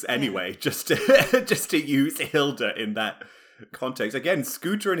choice anyway, just to use Hilda in that context. Again,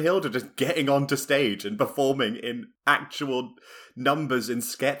 Scooter and Hilda just getting onto stage and performing in actual numbers and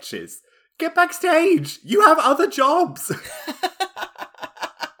sketches. Get backstage! You have other jobs!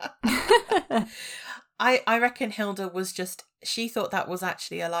 I reckon Hilda was just, she thought that was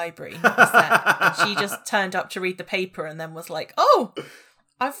actually a library, not a set. And she just turned up to read the paper and then was like, oh,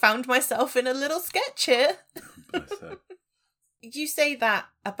 I've found myself in a little sketch here. Bless her. You say that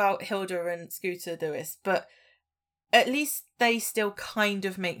about Hilda and Scooter Lewis, but at least they still kind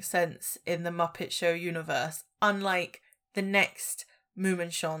of make sense in the Muppet Show universe, unlike the next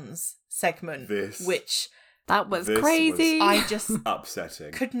Moominshans segment, which... That was crazy. I just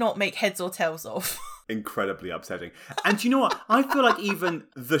upsetting. Could not make heads or tails of. Incredibly upsetting. And you know what? I feel like even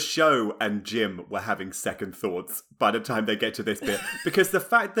the show and Jim were having second thoughts by the time they get to this bit. Because the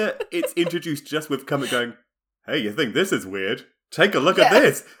fact that it's introduced just with Kermit going, hey, you think this is weird? Take a look at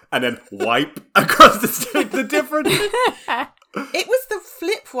this. And then wipe across the stage. The difference. It was the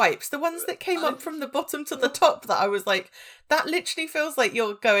flip wipes, the ones that came up from the bottom to the top, that I was like, that literally feels like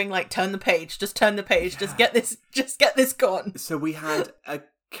you're going like, turn the page, just turn the page, just get this gone. So we had a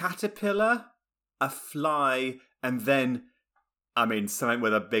caterpillar, a fly, and then, I mean, something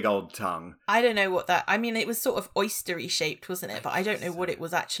with a big old tongue. I don't know what that, I mean, it was sort of oystery shaped, wasn't it? But I don't know what it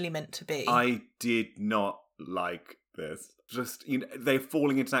was actually meant to be. I did not like this. Just, you know, they're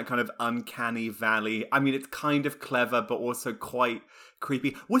falling into that kind of uncanny valley. I mean, it's kind of clever, but also quite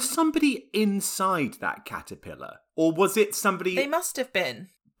creepy. Was somebody inside that caterpillar? Or was it somebody... They must have been.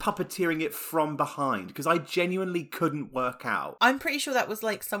 Puppeteering it from behind? Because I genuinely couldn't work out. I'm pretty sure that was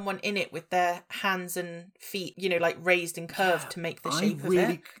like someone in it with their hands and feet, you know, like raised and curved to make the shape of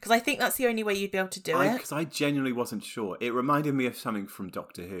it. Because I think that's the only way you'd be able to do it. Because I genuinely wasn't sure. It reminded me of something from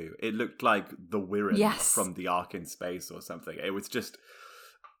Doctor Who. It looked like the Wirren from the Ark in Space or something. It was just...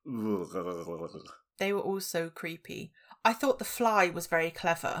 They were all so creepy. I thought the fly was very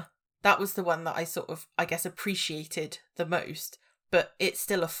clever. That was the one that I sort of, I guess, appreciated the most. But it's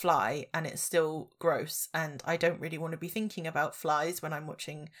still a fly and it's still gross. And I don't really want to be thinking about flies when I'm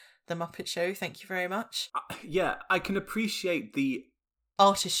watching The Muppet Show. Thank you very much. Yeah, I can appreciate the...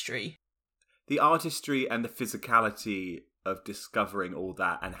 artistry. The artistry and the physicality of discovering all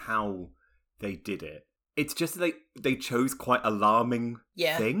that and how they did it. It's just that they chose quite alarming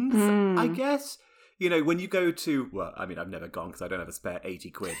things, I guess. You know, when you go to... Well, I mean, I've never gone because I don't have a spare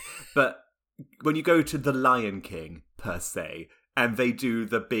 80 quid. But when you go to The Lion King, per se... And they do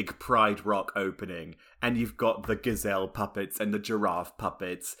the big Pride Rock opening, and you've got the gazelle puppets and the giraffe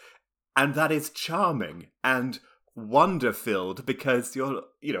puppets, and that is charming and wonder-filled because you're,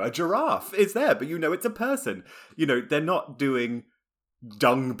 you know, a giraffe is there, but you know it's a person. You know, they're not doing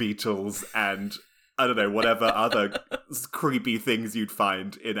dung beetles and, I don't know, whatever other creepy things you'd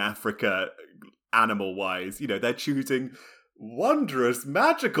find in Africa animal-wise. You know, they're choosing... wondrous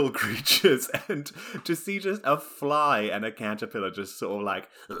magical creatures, and to see just a fly and a caterpillar just sort of like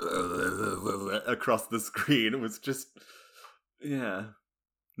across the screen was just, yeah.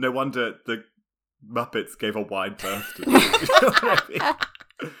 No wonder the Muppets gave a wide berth to them. You know what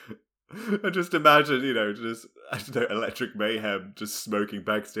I mean? And just imagine, you know, just, I don't know, Electric Mayhem just smoking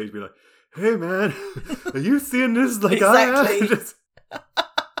backstage, be like, hey man, are you seeing this like exactly. I am? Just...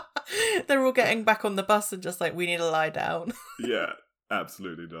 They're all getting back on the bus and just like, we need to lie down. Yeah,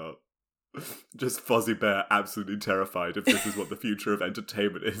 absolutely not. Just Fozzie Bear absolutely terrified if this is what the future of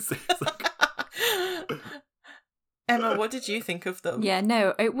entertainment is. It's like, Emma, what did you think of them? Yeah,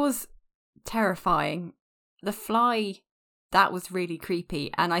 no, it was terrifying. The fly, that was really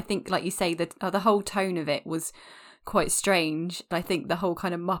creepy. And I think, like you say, that the whole tone of it was quite strange. I think the whole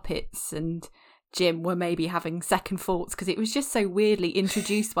kind of Muppets and Jim were maybe having second thoughts because it was just so weirdly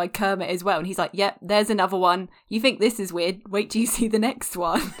introduced by Kermit as well. And he's like, yep, there's another one. You think this is weird? Wait till you see the next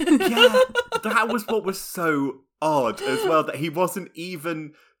one. yeah, that was what was so odd as well, that he wasn't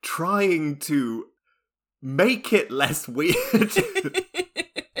even trying to make it less weird.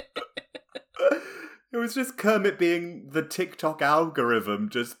 It was just Kermit being the TikTok algorithm,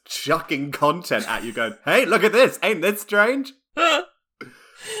 just chucking content at you going, hey, look at this, ain't this strange?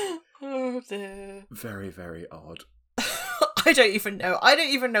 Oh dear. Very, very odd. I don't even know. I don't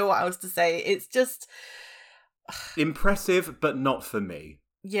even know what else to say. It's just... Impressive, but not for me.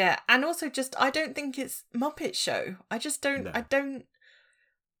 Yeah, and also just, I don't think it's Muppet Show. I just don't, No.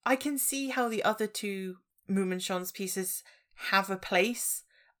 I can see how the other two Moom and Sean's pieces have a place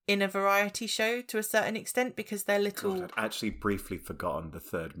in a variety show to a certain extent because they're little... God, I'd actually briefly forgotten the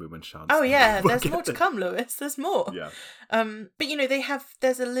third Moom and Chance. Oh yeah, there's more to come, Lewis. There's more. Yeah. But you know,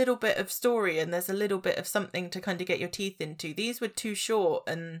 there's a little bit of story and there's a little bit of something to kind of get your teeth into. These were too short,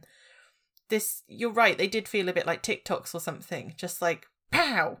 and this, you're right, they did feel a bit like TikToks or something. Just like,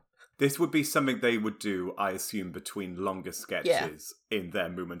 pow! This would be something they would do, I assume, between longer sketches in their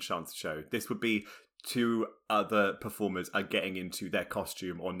Moom and Chance show. This would be two other performers are getting into their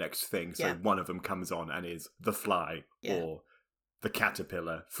costume or next thing. So one of them comes on and is the fly or the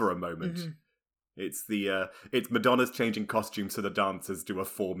caterpillar for a moment. Mm-hmm. It's Madonna's changing costumes so the dancers do a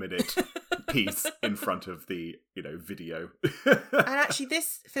 4-minute piece in front of the, video. And actually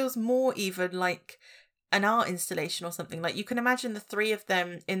this feels more even like an art installation or something. Like you can imagine the three of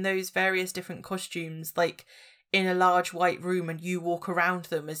them in those various different costumes, like in a large white room, and you walk around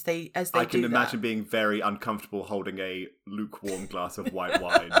them as they I can imagine being very uncomfortable holding a lukewarm glass of white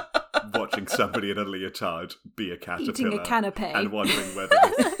wine, watching somebody in a leotard be a caterpillar, eating a canapé, and wondering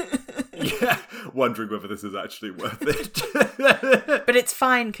whether this is actually worth it. But it's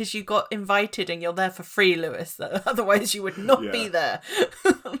fine because you got invited and you're there for free, Lewis. Otherwise, you would not be there.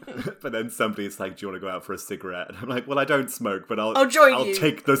 But then somebody's like, "Do you want to go out for a cigarette?" And I'm like, "Well, I don't smoke, but I'll join you.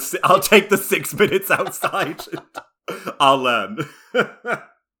 I'll take the 6 minutes outside. I'll learn."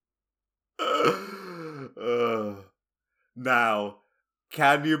 Now,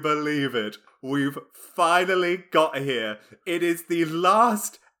 can you believe it? We've finally got here. It is the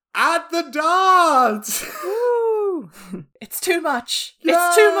last At the Dance! Woo! It's too much. Yay!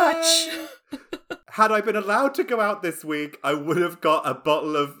 It's too much. Had I been allowed to go out this week, I would have got a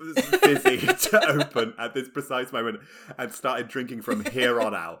bottle of fizzy to open at this precise moment and started drinking from here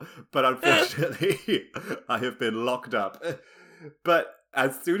on out. But unfortunately, I have been locked up. But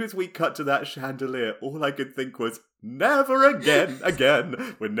as soon as we cut to that chandelier, all I could think was, never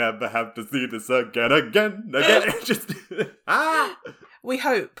again. We never have to see this again. Just, We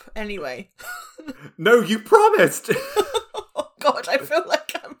hope, anyway. No, you promised. Oh, God, I feel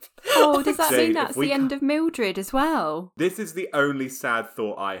like I'm... Oh, does that Jane, mean that's the end of Mildred as well? This is the only sad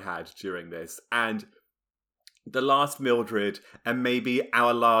thought I had during this. And the last Mildred, and maybe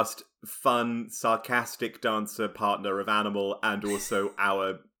our last fun, sarcastic dancer partner of Animal, and also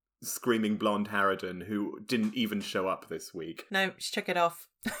our screaming blonde Harridan, who didn't even show up this week. No, she took it off.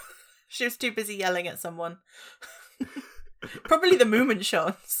 She was too busy yelling at someone. Probably the Moom and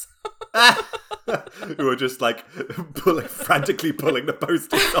Sean's. Who were just like frantically pulling the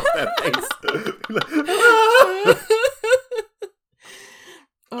post-its off their face.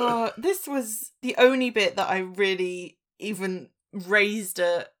 This was the only bit that I really even raised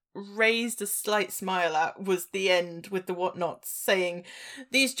a slight smile at, was the end with the Whatnots saying,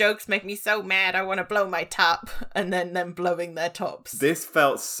 "These jokes make me so mad I want to blow my top," and then them blowing their tops. This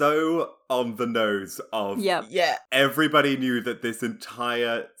felt so on the nose of... Yeah. Everybody knew that this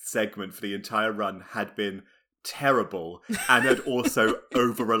entire segment for the entire run had been terrible and had also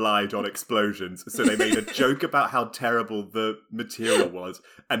over-relied on explosions. So they made a joke about how terrible the material was,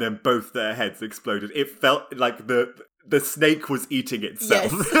 and then both their heads exploded. It felt like the snake was eating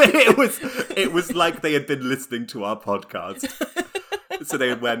itself. Yes. It was like they had been listening to our podcast. So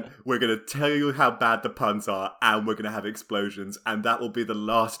they went, "We're going to tell you how bad the puns are, and we're going to have explosions, and that will be the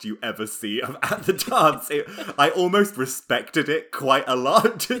last you ever see of At the Dance." I almost respected it quite a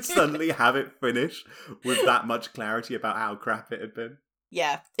lot to suddenly have it finish with that much clarity about how crap it had been.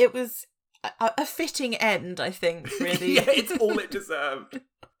 Yeah, it was a fitting end, I think, really. Yeah, it's all it deserved.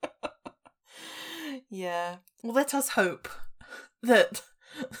 Yeah. Well, let us hope that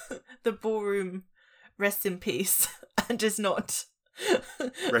the ballroom rests in peace and is not...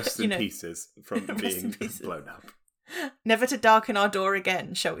 Rest in pieces from rest being in pieces. blown up. Never to darken our door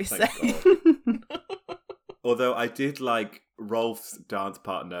again, shall we say. Thank God. Although I did like Rolf's dance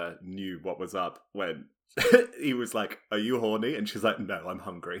partner knew what was up when he was like, "Are you horny?" And she's like, "No, I'm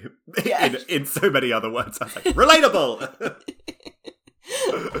hungry." Yeah. in so many other words. I was like, relatable!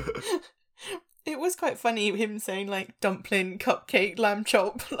 It was quite funny him saying like dumpling, cupcake, lamb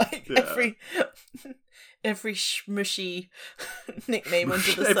chop, like Yeah. every smushy nickname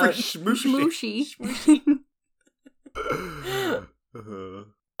under the Every sun. smooshy.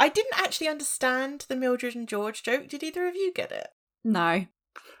 Smooshy. I didn't actually understand the Mildred and George joke. Did either of you get it? No.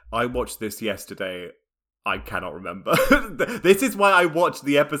 I watched this yesterday. I cannot remember. This is why I watched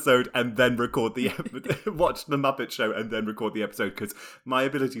the episode and then record watch the Muppet Show and then record the episode, because my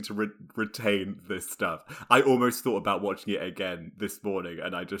ability to retain this stuff. I almost thought about watching it again this morning,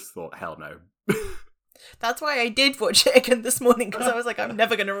 and I just thought, hell no. That's why I did watch it again this morning, because I was like, I'm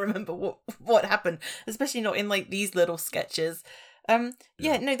never going to remember what happened, especially not in like these little sketches.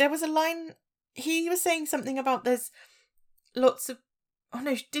 Yeah, no, there was a line. He was saying something about there's lots of. Oh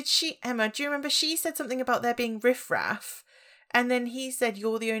no, did she, Emma? Do you remember she said something about there being riffraff, and then he said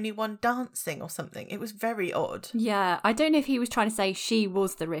you're the only one dancing or something? It was very odd. Yeah, I don't know if he was trying to say she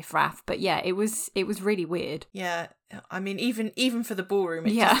was the riffraff, but yeah, it was really weird. Yeah, I mean, even for the ballroom,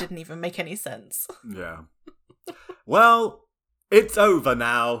 it Yeah. just didn't even make any sense. Yeah. Well, it's over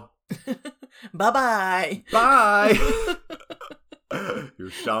now. Bye-bye. Bye. You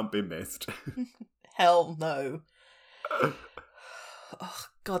shan't be missed. Hell no. Oh,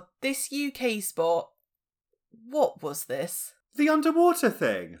 God, this UK spot, what was this? The underwater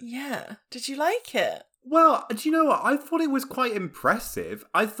thing. Yeah, did you like it? Well, do you know what? I thought it was quite impressive.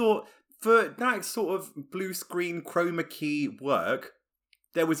 I thought for that sort of blue screen chroma key work,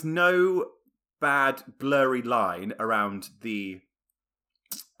 there was no bad blurry line around the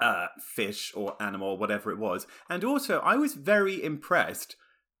fish or animal or whatever it was. And also, I was very impressed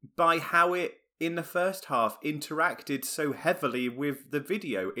by how it, in the first half, interacted so heavily with the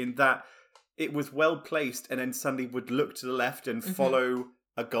video, in that it was well placed and then suddenly would look to the left and follow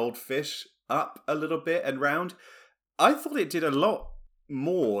a goldfish up a little bit and round. I thought it did a lot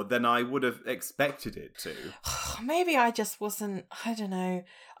more than I would have expected it to. Maybe I just wasn't, I don't know.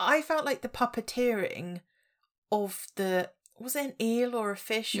 I felt like the puppeteering of was it an eel or a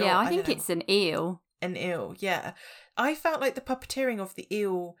fish? Yeah, I think don't know. it's an eel. An eel, yeah. I felt like the puppeteering of the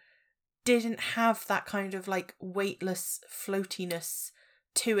eel didn't have that kind of like weightless floatiness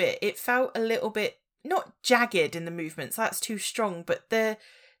to it. It felt a little bit, not jagged in the movements, that's too strong, but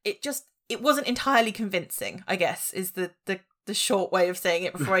it wasn't entirely convincing, I guess, is the short way of saying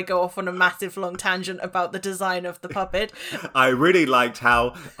it before I go off on a massive long tangent about the design of the puppet. I really liked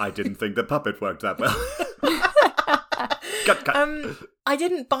how I didn't think the puppet worked that well. Cut. I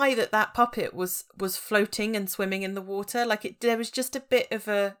didn't buy that puppet was floating and swimming in the water. Like there was just a bit of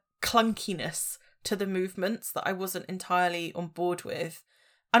a clunkiness to the movements that I wasn't entirely on board with.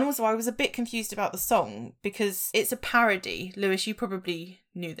 And also I was a bit confused about the song because it's a parody. Lewis, you probably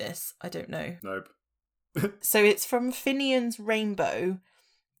knew this. I don't know. Nope. So it's from Finian's Rainbow,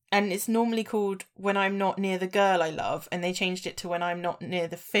 and it's normally called When I'm Not Near the Girl I Love, and they changed it to When I'm Not Near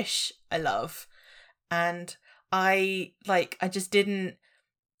the Fish I Love. And I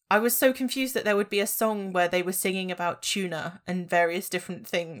was so confused that there would be a song where they were singing about tuna and various different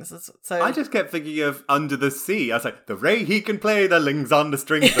things. So I just kept thinking of Under the Sea. I was like, the ray he can play, the lings on the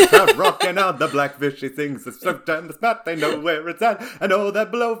strings, the trout rocking out, the blackfish he sings, the stroke and the spat, they know where it's at, and oh,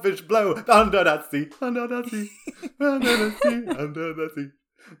 that blowfish blow under that sea, under that sea, under the sea, under the sea.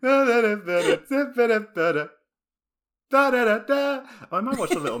 I might watch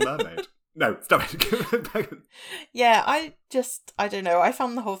The Little Mermaid. No, stop it. yeah, I don't know. I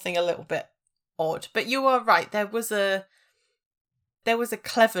found the whole thing a little bit odd. But you are right. There was a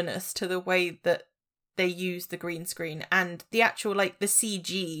cleverness to the way that they used the green screen, and the actual the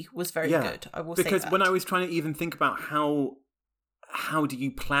CG was very good. I will say that. Because when I was trying to even think about how do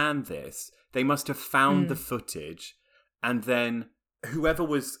you plan this, they must have found the footage, and then whoever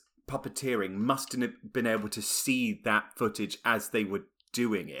was puppeteering must have been able to see that footage as they were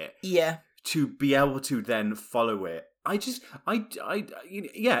doing it, to be able to then follow it. It's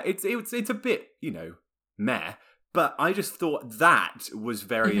a bit, meh, but I just thought that was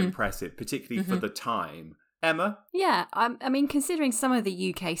very impressive, particularly for the time. Emma? Yeah, I mean, considering some of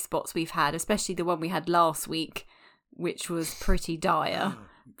the UK spots we've had, especially the one we had last week, which was pretty dire.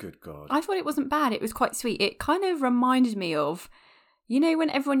 Good God. I thought it wasn't bad. It was quite sweet. It kind of reminded me of, You know when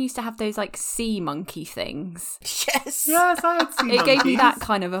everyone used to have those like sea monkey things? Yes. Yes, I had sea monkeys. It gave me that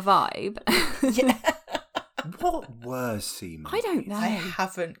kind of a vibe. Yeah. What were sea monkeys? I don't know. I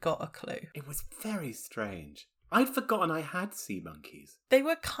haven't got a clue. It was very strange. I'd forgotten I had sea monkeys. They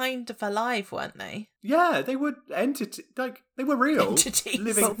were kind of alive, weren't they? Yeah, they were they were real. Entities.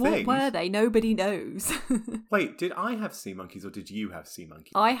 Living But what things. were they? Nobody knows. Wait, did I have sea monkeys or did you have sea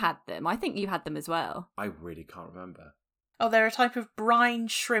monkeys? I had them. I think you had them as well. I really can't remember. Oh, they're a type of brine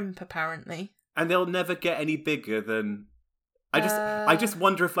shrimp, apparently. And they'll never get any bigger than... I just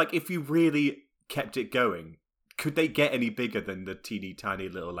wonder if, like, if you really kept it going, could they get any bigger than the teeny tiny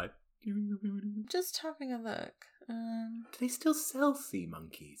little, like... Just having a look. Do they still sell sea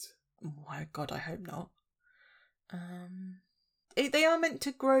monkeys? Oh my god, I hope not. They are meant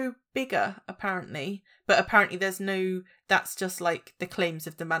to grow bigger, apparently, but apparently that's just like the claims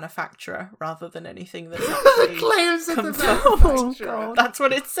of the manufacturer rather than anything that's actually Claims of the confirmed. manufacturer. God. That's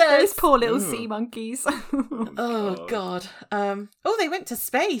what it Those says. poor little Ooh. sea monkeys. Oh god. Oh, they went to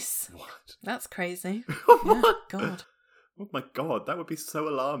space. What? That's crazy. What? Yeah, god. Oh my god, that would be so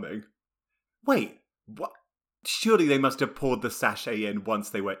alarming. Wait, what? Surely they must have poured the sachet in once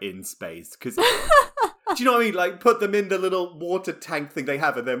they were in space, because... Do you know what I mean? Like, put them in the little water tank thing they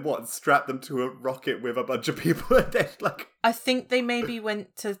have, and then what? Strap them to a rocket with a bunch of people, and then, like... I think they maybe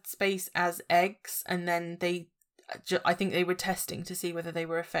went to space as eggs, and then I think they were testing to see whether they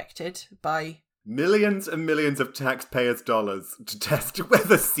were affected by... Millions and millions of taxpayers' dollars to test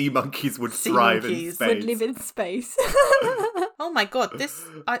whether sea monkeys would Sea thrive in monkeys space. Would live in space. Oh my god,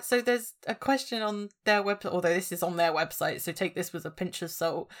 so there's a question on their website, although this is on their website, so take this with a pinch of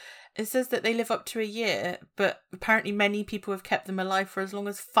salt. It says that they live up to a year, but apparently many people have kept them alive for as long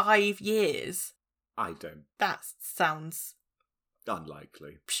as 5 years. I don't. That sounds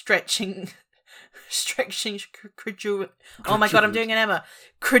Unlikely. stretching credulity. Oh my god, I'm doing an Emma.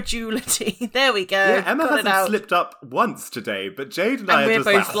 Credulity. There we go. Yeah, Emma Got it hasn't out. slipped up once today, but Jade and And I are we're just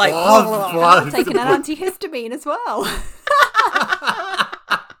both like... like, I've taken an antihistamine as well.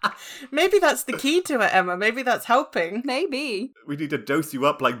 Maybe that's the key to it, Emma. Maybe that's helping. Maybe. We need to dose you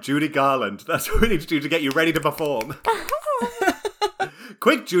up like Judy Garland. That's what we need to do to get you ready to perform.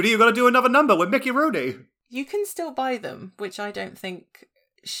 Quick, Judy, you've got to do another number with Mickey Rooney. You can still buy them, which I don't think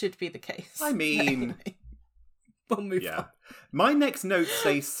should be the case. I mean... Anyway, we'll move Yeah. on. My next notes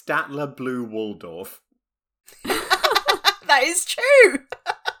say Statler Blue Waldorf. That is true.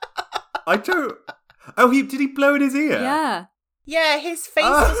 I don't... Oh, did he blow in his ear? Yeah. Yeah, his face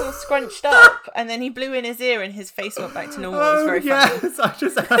was all scrunched up, and then he blew in his ear, and his face went back to normal. It was Oh, very funny. yes. I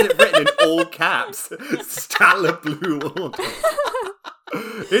just had it written in all caps. Statler Blue Waldorf.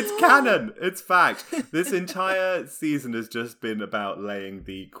 It's canon. It's fact. This entire season has just been about laying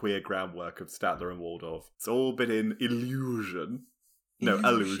the queer groundwork of Statler and Waldorf. It's all been in illusion. No,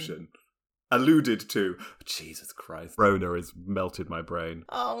 illusion. Alluded to. Jesus Christ. Rona has melted my brain.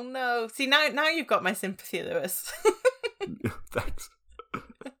 Oh no! See now you've got my sympathy, Lewis. Thanks.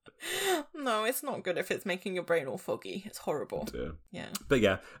 No, it's not good if it's making your brain all foggy. It's horrible. Yeah. Yeah. But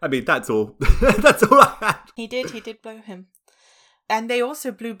yeah, I mean, that's all. That's all I had. He did blow him. And they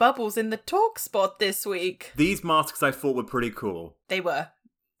also blew bubbles in the talk spot this week. These masks I thought were pretty cool. They were.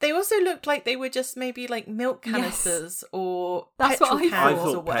 They also looked like they were just maybe like milk canisters or That's petrol what I cans I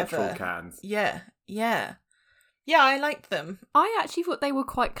or thought whatever. petrol cans. Yeah. Yeah, I liked them. I actually thought they were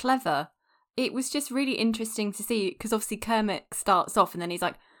quite clever. It was just really interesting to see, because obviously Kermit starts off and then he's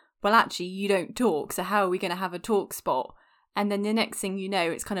like, well, actually, you don't talk, so how are we going to have a talk spot? And then the next thing you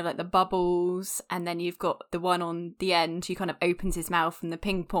know, it's kind of like the bubbles, and then you've got the one on the end who kind of opens his mouth and the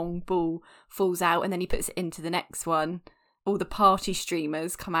ping pong ball falls out, and then he puts it into the next one. All the party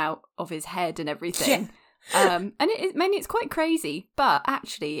streamers come out of his head and everything. And it's quite crazy, but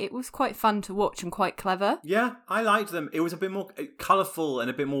actually it was quite fun to watch and quite clever. Yeah, I liked them. It was a bit more colourful and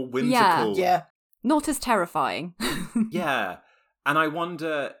a bit more whimsical. Yeah. Not as terrifying. Yeah. And I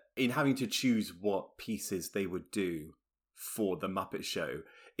wonder, in having to choose what pieces they would do for the Muppet Show,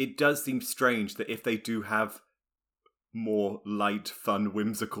 it does seem strange that if they do have more light, fun,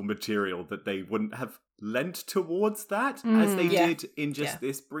 whimsical material, that they wouldn't have lent towards that as they Yeah. did in just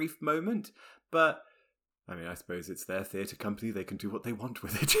this brief moment. But, I mean, I suppose it's their theatre company. They can do what they want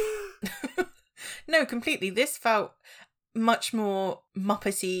with it. No, completely. This felt much more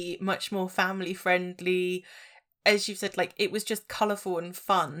Muppety, much more family friendly. As you've said, like, it was just colourful and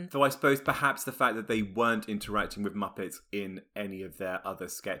fun. Though I suppose perhaps the fact that they weren't interacting with Muppets in any of their other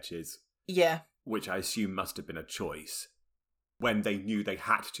sketches, Yeah. which I assume must have been a choice. When they knew they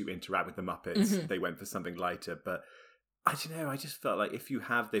had to interact with the Muppets, they went for something lighter. But I don't know, I just felt like if you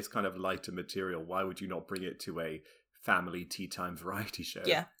have this kind of lighter material, why would you not bring it to a family tea time variety show.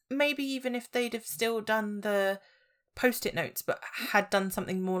 Yeah. Maybe even if they'd have still done the Post-it notes, but had done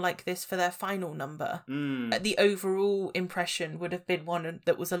something more like this for their final number, the overall impression would have been one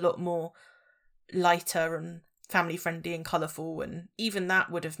that was a lot more lighter and family friendly and colourful, and even that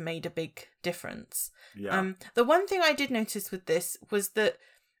would have made a big difference. Yeah. The one thing I did notice with this was that,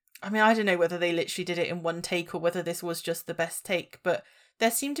 I mean, I don't know whether they literally did it in one take or whether this was just the best take, but there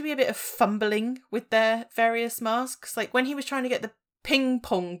seemed to be a bit of fumbling with their various masks. Like when he was trying to get the ping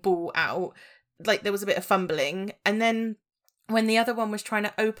pong ball out, like there was a bit of fumbling, and then when the other one was trying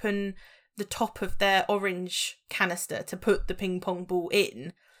to open the top of their orange canister to put the ping pong ball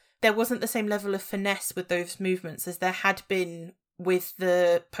in, there wasn't the same level of finesse with those movements as there had been with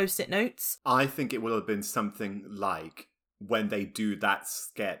the Post-it notes. I think it will have been something like when they do that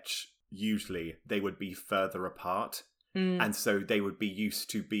sketch, usually they would be further apart. And so they would be used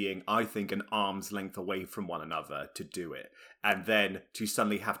to being, I think, an arm's length away from one another to do it. And then to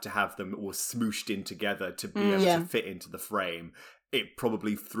suddenly have to have them all smooshed in together to be able to fit into the frame, it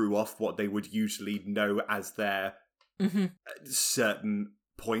probably threw off what they would usually know as their certain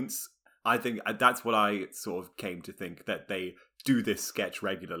points. I think that's what I sort of came to think, that they do this sketch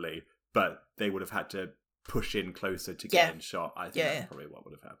regularly, but they would have had to push in closer to get in shot. I think that's probably what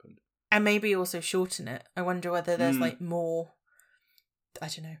would have happened. And maybe also shorten it. I wonder whether there's like more, I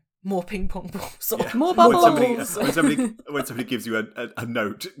don't know, more ping pong balls or more bubbles. When somebody gives you a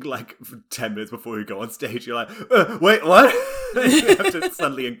note like 10 minutes before you go on stage, you're like, wait, what? You have to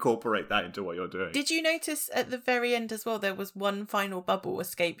suddenly incorporate that into what you're doing. Did you notice at the very end as well, there was one final bubble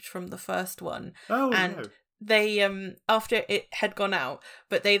escaped from the first one? Oh, and no. They, after it had gone out,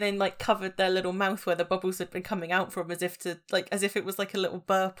 but they then like covered their little mouth where the bubbles had been coming out from, as if it was like a little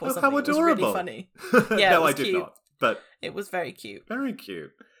burp or something. How adorable. It was really funny. Yeah, no, it was I did cute. not. But it was very cute. Very cute.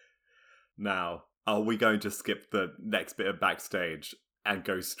 Now, are we going to skip the next bit of backstage and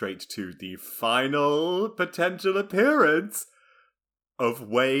go straight to the final potential appearance of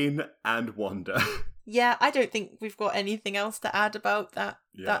Wayne and Wanda? Yeah, I don't think we've got anything else to add about that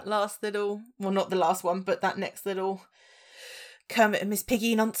last little, well, not the last one, but that next little Kermit and Miss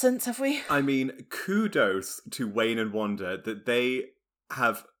Piggy nonsense, have we? I mean, kudos to Wayne and Wanda that they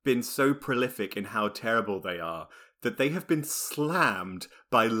have been so prolific in how terrible they are that they have been slammed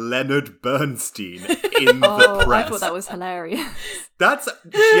by Leonard Bernstein in the press. I thought that was hilarious. That's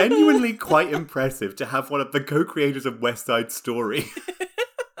genuinely quite impressive to have one of the co-creators of West Side Story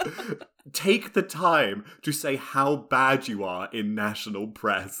take the time to say how bad you are in national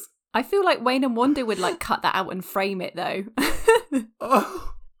press. I feel like Wayne and Wanda would like cut that out and frame it though.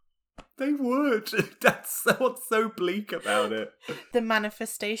 Oh, they would. That's what's so bleak about it. The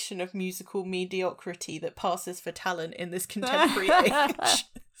manifestation of musical mediocrity that passes for talent in this contemporary age.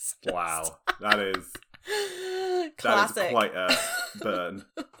 Wow, that is classic. That is quite a burn.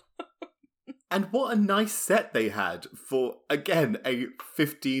 And what a nice set they had for, again, a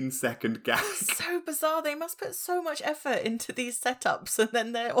 15-second gag. So bizarre. They must put so much effort into these setups and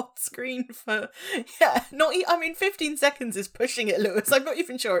then they're on screen for, 15 seconds is pushing it, Lewis. I'm not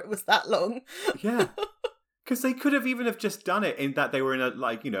even sure it was that long. Yeah. Because they could have even have just done it in that they were in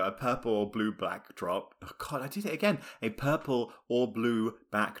a purple or blue backdrop. Oh, God, I did it again. A purple or blue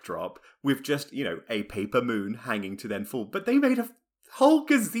backdrop with just, a paper moon hanging to then fall. But they made a whole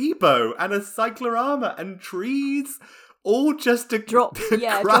gazebo and a cyclorama and trees, all just to drop a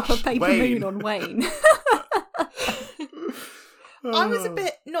paper Wayne. moon on Wayne. I was a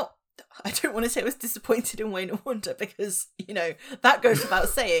bit I don't want to say I was disappointed in Wayne and Wanda because, that goes without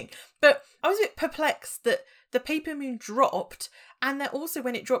saying. But I was a bit perplexed that the paper moon dropped, and that also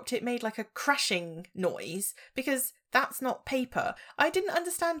when it dropped it made like a crashing noise, because that's not paper. I didn't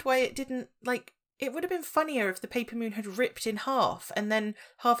understand why it didn't, it would have been funnier if the paper moon had ripped in half and then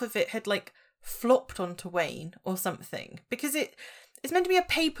half of it had flopped onto Wayne or something, because it's meant to be a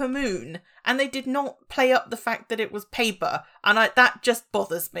paper moon and they did not play up the fact that it was paper, and that just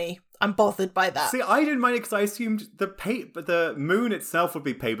bothers me. I'm bothered by that. See, I didn't mind it because I assumed the moon itself would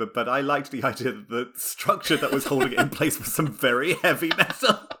be paper, but I liked the idea that the structure that was holding it in place was some very heavy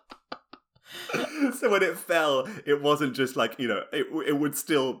metal. So when it fell, it wasn't just it would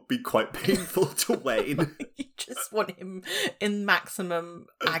still be quite painful to Wayne. You just want him in maximum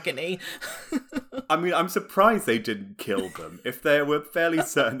agony. I mean, I'm surprised they didn't kill them. If they were fairly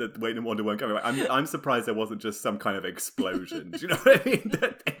certain that Wayne and Wanda weren't coming back, I'm surprised there wasn't just some kind of explosion. Do you know what I mean?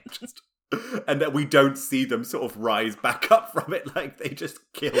 And that we don't see them sort of rise back up from it, like they just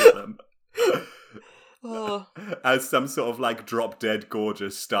kill them. Oh. As some sort of Drop Dead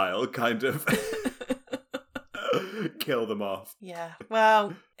Gorgeous style kind of kill them off. Yeah.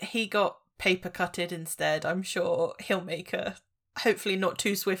 Well, he got paper cutted instead, I'm sure he'll make a hopefully not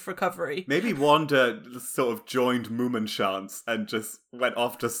too swift recovery. Maybe Wanda sort of joined Mummenschanz and just went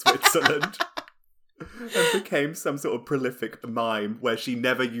off to Switzerland and became some sort of prolific mime where she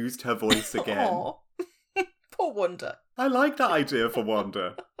never used her voice again. Aw. Poor Wanda. I like that idea for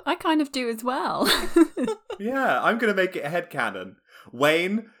Wanda. I kind of do as well. Yeah, I'm going to make it headcanon.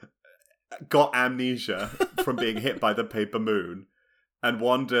 Wayne got amnesia from being hit by the paper moon, and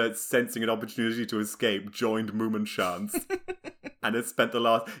Wanda, sensing an opportunity to escape, joined Mummenschanz and has spent the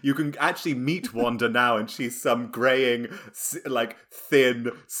last... You can actually meet Wanda now, and she's some greying, like,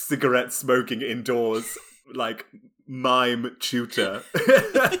 thin, cigarette-smoking indoors, like, mime tutor.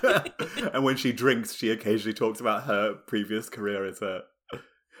 And when she drinks, she occasionally talks about her previous career as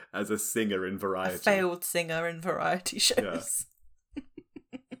a singer in variety. A failed singer in variety shows.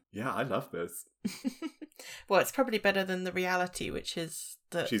 Yeah, I love this. Well, it's probably better than the reality, which is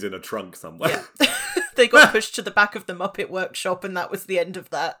that... She's in a trunk somewhere. Yeah. They got pushed to the back of the Muppet Workshop, and that was the end of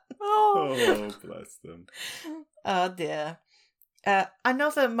that. Oh, bless them. Oh, dear.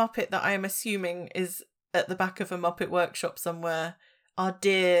 Another Muppet that I am assuming is at the back of a Muppet Workshop somewhere, our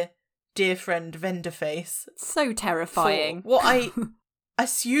dear friend Venderface. So terrifying. For what I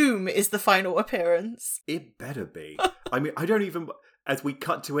assume is the final appearance. It better be. I mean, I don't even... As we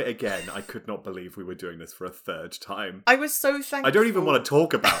cut to it again, I could not believe we were doing this for a third time. I was so thankful. I don't even want to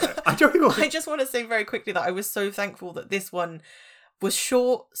talk about it. I don't even I just want to say very quickly that I was so thankful that this one was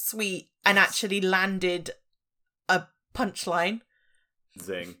short, sweet, and actually landed a punchline.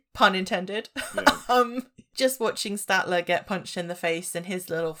 Zing. Pun intended. Yeah. Just watching Statler get punched in the face and his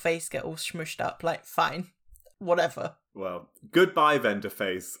little face get all smushed up, like, fine. Whatever. Well, goodbye,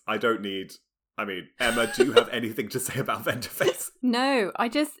 Venderface. I don't need... I mean, Emma, do you have anything to say about Venderface? No,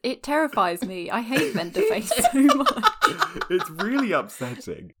 it terrifies me. I hate Venderface so much. It's really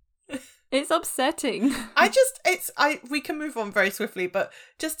upsetting. It's upsetting. We can move on very swiftly, but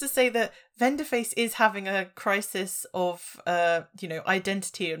just to say that Venderface is having a crisis of,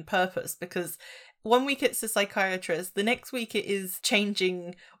 identity and purpose, because 1 week it's a psychiatrist, the next week it is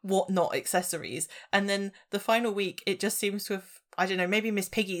changing whatnot accessories, and then the final week it just seems to have, I don't know, maybe Miss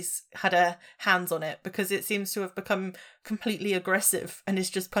Piggy's had her hands on it, because it seems to have become completely aggressive and is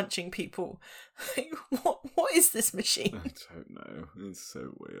just punching people. What is this machine? I don't know. It's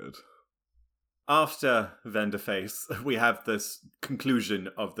so weird. After Venderface, we have this conclusion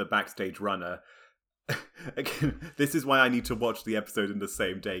of the backstage runner. Again, this is why I need to watch the episode in the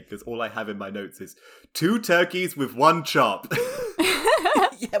same day, because all I have in my notes is 2 turkeys with 1 chop.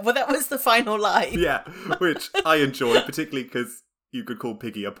 Yeah, well, that was the final line. Yeah, which I enjoy, particularly because you could call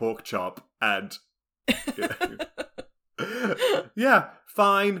Piggy a pork chop, and... Yeah,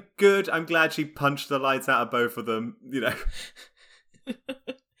 fine, good. I'm glad she punched the lights out of both of them,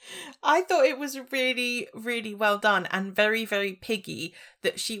 I thought it was really, really well done and very, very Piggy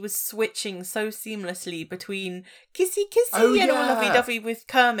that she was switching so seamlessly between kissy and all lovey-dovey with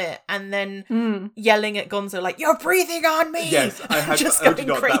Kermit and then yelling at Gonzo like, "You're breathing on me!" Yes, I had just going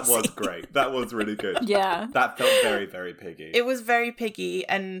going crazy. That was great. That was really good. Yeah. That felt very, very Piggy. It was very Piggy,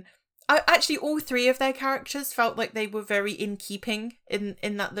 and actually all 3 of their characters felt like they were very in keeping in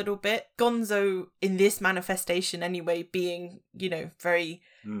that little bit. Gonzo, in this manifestation anyway, being, very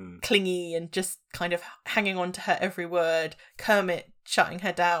clingy and just kind of hanging on to her every word. Kermit shutting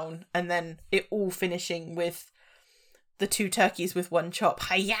her down, and then it all finishing with the 2 turkeys with 1 chop.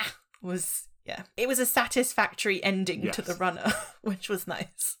 Hiya! It was a satisfactory ending to the runner, which was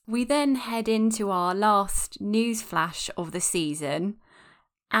nice. We then head into our last news flash of the season.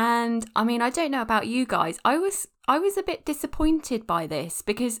 And I mean, I don't know about you guys. I was a bit disappointed by this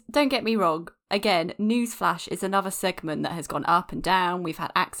because, don't get me wrong, again, Newsflash is another segment that has gone up and down. We've had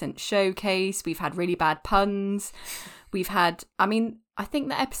accent showcase, we've had really bad puns, we've had, I think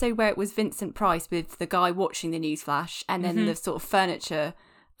the episode where it was Vincent Price with the guy watching the Newsflash and then the sort of furniture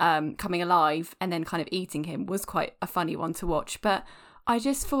coming alive and then kind of eating him was quite a funny one to watch. But I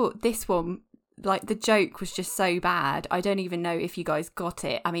just thought this one, like, the joke was just so bad. I don't even know if you guys got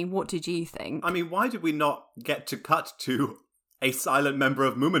it. I mean, what did you think? Why did we not get to cut to a silent member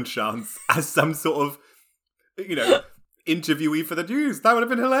of Mummenschanz as some sort of, interviewee for the news? That would have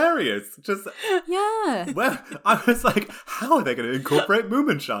been hilarious. Just Yeah. Well, I was like, how are they going to incorporate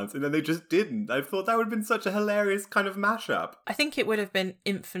Mummenschanz? And then they just didn't. I thought that would have been such a hilarious kind of mashup. I think it would have been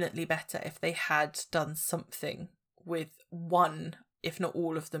infinitely better if they had done something with one, if not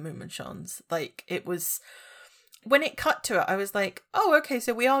all, of the Mummenschanz. Like, it was... When it cut to it, I was like, oh, okay,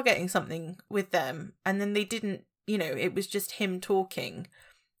 so we are getting something with them. And then they didn't, it was just him talking.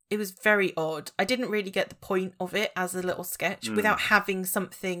 It was very odd. I didn't really get the point of it as a little sketch without having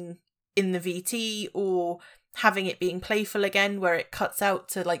something in the VT, or having it being playful again where it cuts out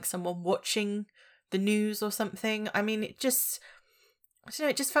to like someone watching the news or something. I mean, it just, I don't know,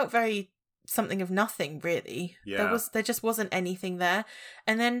 it just felt very something of nothing, really. Yeah. There just wasn't anything there.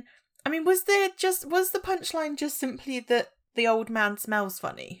 And then, I mean, was the punchline just simply that the old man smells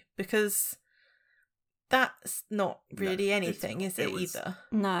funny? Because that's not really anything, is it either?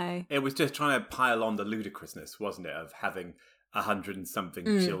 No. It was just trying to pile on the ludicrousness, wasn't it, of having 100 and something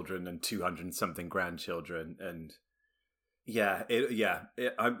children and 200 and something grandchildren, and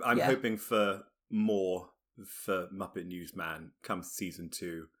I'm hoping for more for Muppet Newsman come season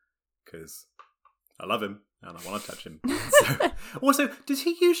 2, because I love him and I want to touch him. So, also, does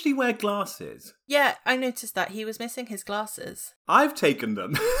he usually wear glasses? Yeah, I noticed that he was missing his glasses. I've taken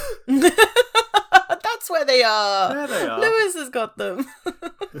them. That's where they are. There they are. Lewis has got them.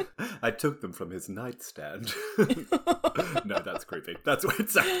 I took them from his nightstand. No, that's creepy. That's what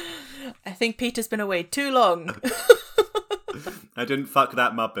it's. I think Peter's been away too long. I didn't fuck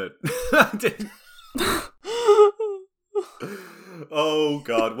that Muppet. I didn't. Oh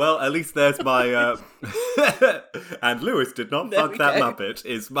God! Well, at least there's my. And Lewis did not fuck that Muppet.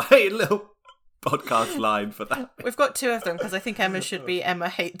 Is my little podcast line for that. We've got 2 of them because I think Emma should be Emma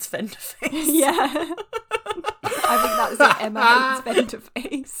hates Venterface. Yeah. I think that's it. Emma hates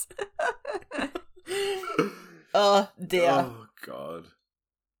Venterface. Oh dear. Oh God.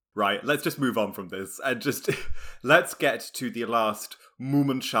 Right, let's just move on from this and just let's get to the last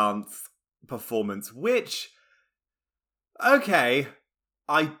Mummenschanz performance, which, okay,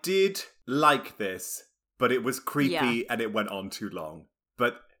 I did like this, but it was creepy and it went on too long.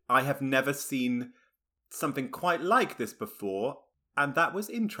 But I have never seen something quite like this before, and that was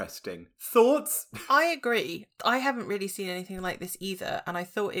interesting. Thoughts? I agree. I haven't really seen anything like this either, and I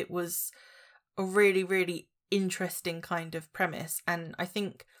thought it was a really, really interesting kind of premise, and I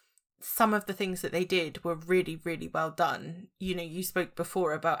think some of the things that they did were really, really well done. You know, you spoke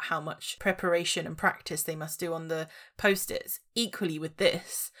before about how much preparation and practice they must do on the post-its. Equally with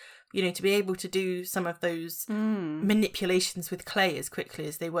this, you know, to be able to do some of those manipulations with clay as quickly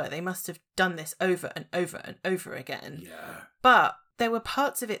as they were, they must have done this over and over and over again. Yeah. But there were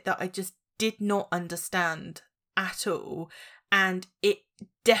parts of it that I just did not understand at all, and it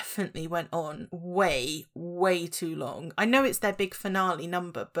definitely went on way, way too long. I know it's their big finale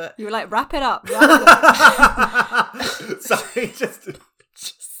number, but You were like, wrap it up. Sorry, just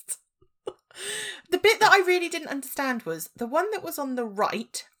the bit that I really didn't understand was the one that was on the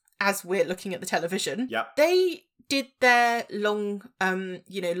right as we're looking at the television. Yep. They did their long,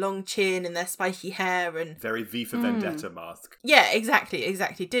 long chin and their spiky hair and very V for Vendetta mask. yeah, exactly.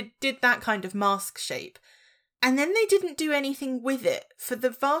 Did that kind of mask shape. And then they didn't do anything with it for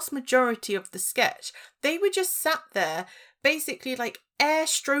the vast majority of the sketch. They were just sat there, basically like air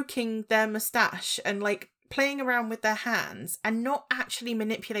stroking their moustache and like playing around with their hands and not actually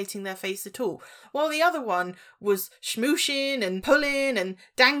manipulating their face at all. While the other one was smooshing and pulling and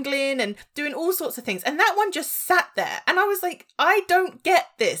dangling and doing all sorts of things. And that one just sat there. And I was like, I don't get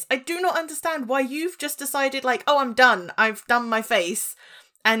this. I do not understand why you've just decided like, oh, I'm done. I've done my face.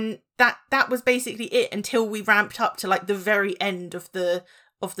 And that was basically it until we ramped up to like the very end of the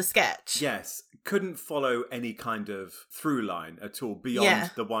sketch. Yes, couldn't follow any kind of through line at all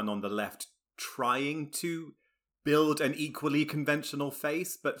beyond the one on the left trying to build an equally conventional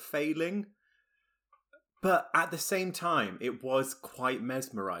face but failing. But at the same time, it was quite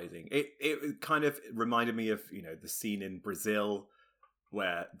mesmerizing. It kind of reminded me of, you know, the scene in Brazil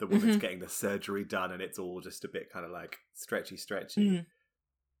where the woman's getting the surgery done and it's all just a bit kind of like stretchy.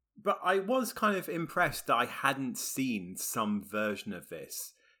 But I was kind of impressed that I hadn't seen some version of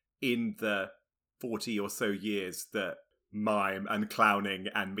this in the 40 or so years that mime and clowning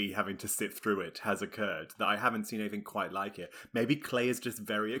and me having to sit through it has occurred, that I haven't seen anything quite like it. Maybe clay is just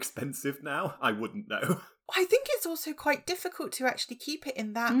very expensive now. I wouldn't know. I think it's also quite difficult to actually keep it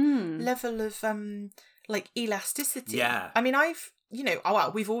in that level of like elasticity. Yeah. I mean,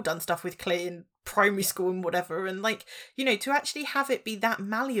 we've all done stuff with clay in primary school and whatever, and like, you know, to actually have it be that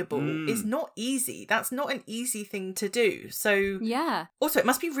malleable is not easy. That's not an easy thing to do. So Yeah. also it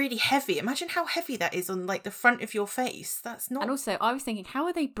must be really heavy. Imagine how heavy that is on like the front of your face. That's not. And also, I was thinking, how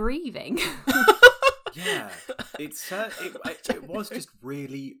are they breathing? Yeah. It was just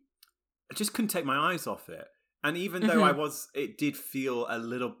really... I just couldn't take my eyes off it. And even though it did feel a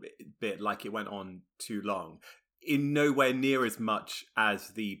little bit like it went on too long, in nowhere near as much as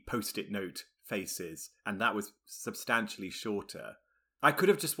the post-it note faces, and that was substantially shorter. I could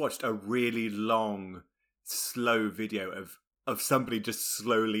have just watched a really long, slow video of somebody just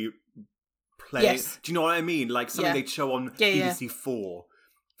slowly playing. Yes. Do you know what I mean? Like something they'd show on BBC4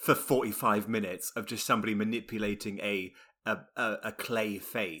 for 45 minutes of just somebody manipulating a clay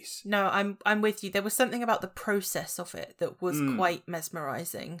face. No, I'm with you. There was something about the process of it that was quite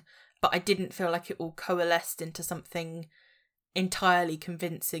mesmerising, but I didn't feel like it all coalesced into something entirely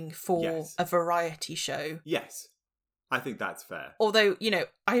convincing for a variety show. Yes, I think that's fair. Although,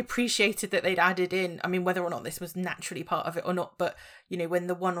 I appreciated that they'd added in, I mean, whether or not this was naturally part of it or not, but, when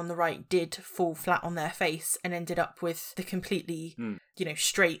the one on the right did fall flat on their face and ended up with the completely,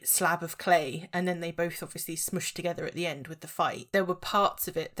 straight slab of clay, and then they both obviously smushed together at the end with the fight, there were parts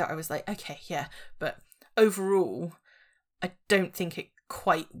of it that I was like, okay, yeah, but overall, I don't think it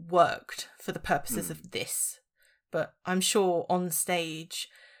quite worked for the purposes of this. But I'm sure on stage,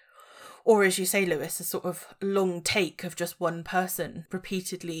 or as you say, Lewis, a sort of long take of just one person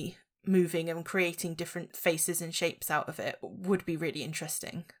repeatedly moving and creating different faces and shapes out of it would be really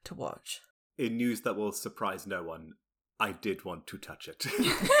interesting to watch. In news that will surprise no one, I did want to touch it.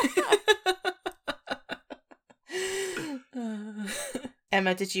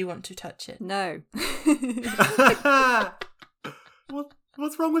 Emma, did you want to touch it? No.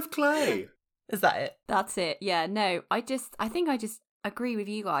 What's wrong with clay? Is that it? That's it. Yeah, no. I think I just agree with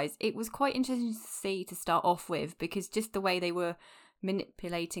you guys. It was quite interesting to see to start off with, because just the way they were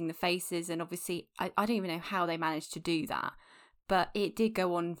manipulating the faces, and obviously I don't even know how they managed to do that, but it did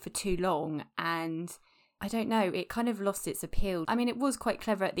go on for too long, and I don't know, it kind of lost its appeal. I mean, it was quite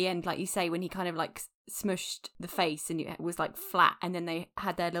clever at the end, like you say, when he kind of like smushed the face and it was like flat, and then they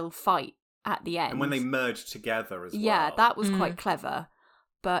had their little fight at the end. And when they merged together as well. Yeah, that was quite clever.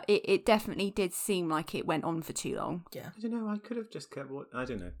 But it definitely did seem like it went on for too long. Yeah. I don't know, I could have just kept... I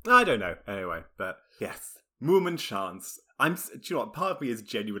don't know. Anyway, but yes. Mummenschanz. Do you know what? Part of me is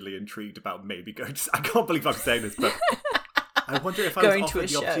genuinely intrigued about maybe going to... I can't believe I'm saying this, but I wonder if I was offered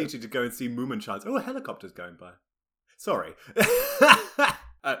the opportunity to go and see Mummenschanz. Oh, a helicopter's going by. Sorry.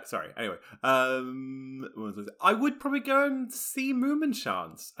 Sorry. Anyway. I would probably go and see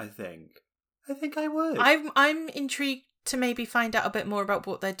Mummenschanz, I think. I think I would. I'm intrigued to maybe find out a bit more about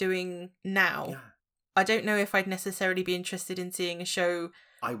what they're doing now. Yeah. I don't know if I'd necessarily be interested in seeing a show.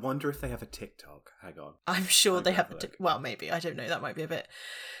 I wonder if they have a TikTok. Hang on. I'm sure they have well, maybe. I don't know. That might be a bit.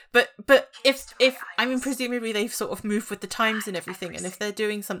 But if I mean, presumably they've sort of moved with the times and everything, and if they're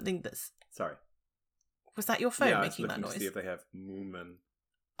doing something that's... Sorry. Was that your phone making that I was looking noise? to see if they have Moomin.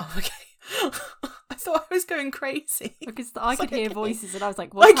 Oh, okay. I thought I was going crazy. Because I could hear voices and I was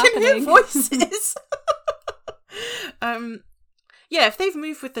like, what's happening? I can hear voices. Yeah, if they've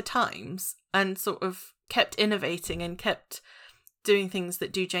moved with the times and sort of kept innovating and kept doing things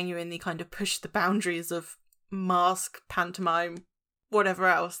that do genuinely kind of push the boundaries of mask, pantomime, whatever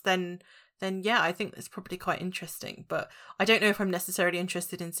else, then yeah, I think that's probably quite interesting. But I don't know if I'm necessarily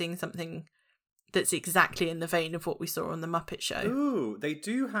interested in seeing something that's exactly in the vein of what we saw on The Muppet Show. Ooh, they've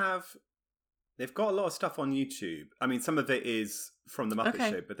got a lot of stuff on YouTube. I mean, some of it is from The Muppet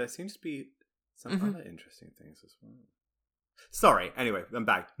Show, but there seems to be some other interesting things as well. Sorry, anyway, I'm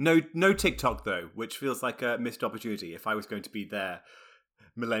back. No TikTok, though, which feels like a missed opportunity. If I was going to be their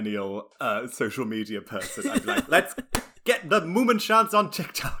millennial social media person, I'd be like, let's get the Mummenschanz on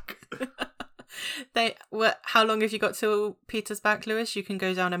TikTok. How long have you got till Peter's back, Lewis? You can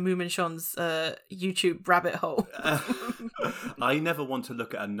go down a Mummenschanz YouTube rabbit hole. I never want to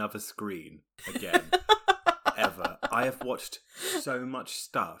look at another screen again, ever. I have watched so much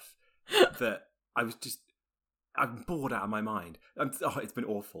stuff that I'm bored out of my mind. It's been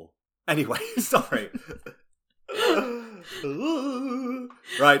awful. Anyway, sorry.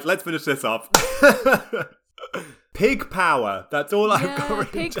 Right, let's finish this off. Pig power. That's all I've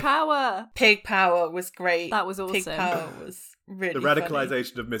got. Pig power. Pig power was great. That was awesome. Pig power was really the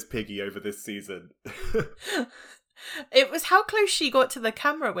radicalization of Miss Piggy over this season. It was how close she got to the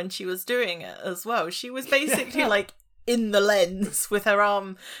camera when she was doing it as well. She was basically like in the lens with her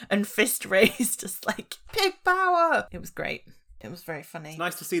arm and fist raised, just like, pig power. It was great. It was very funny. It's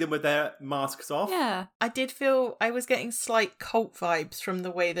nice to see them with their masks off. Yeah. I did feel I was getting slight cult vibes from the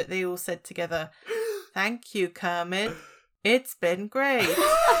way that they all said together, "Thank you, Kermit. It's been great."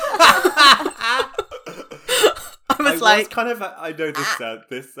 I know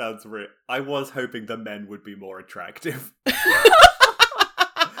this sounds real. I was hoping the men would be more attractive.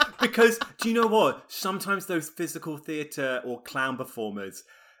 Because, do you know what? Sometimes those physical theatre or clown performers,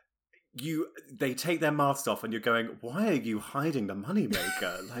 they take their masks off and you're going, why are you hiding the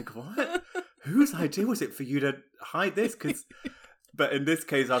moneymaker? Like, what? Whose idea was it for you to hide this? But in this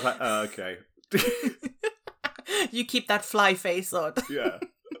case, I was like, oh, okay. You keep that fly face on. Yeah.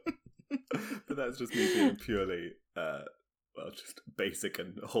 But that's just me being purely, just basic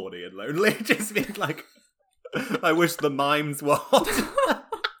and horny and lonely. Just being like, I wish the mimes were hot.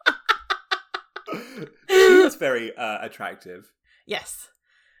 very attractive, Yes.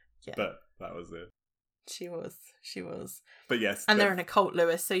 Yeah. but that was it. She was. But yes. And they're in a cult,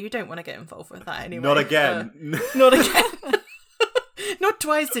 Lewis, so you don't want to get involved with that anyway. Not again. Not again. Not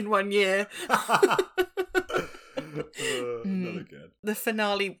twice in 1 year. Not again. The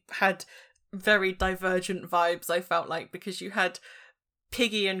finale had very divergent vibes, I felt like, because you had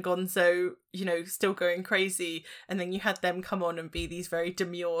Piggy and Gonzo, still going crazy, and then you had them come on and be these very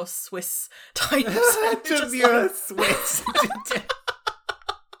demure Swiss types. Demure Swiss.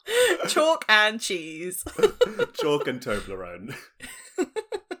 Chalk and cheese. Chalk and Toblerone.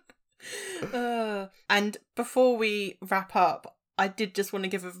 And before we wrap up, I did just want to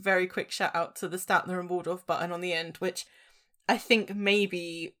give a very quick shout out to the Statler and Waldorf button on the end, which I think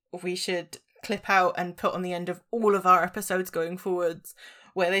maybe we should clip out and put on the end of all of our episodes going forwards,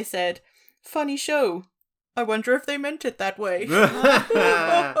 where they said, "Funny show. I wonder if they meant it that way."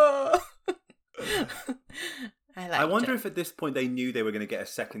 I wonder if at this point they knew they were going to get a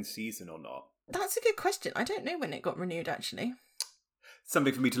second season or not. That's a good question. I don't know when it got renewed, actually.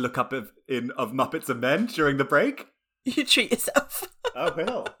 Something for me to look up of Muppets and Men during the break. You treat yourself. Oh,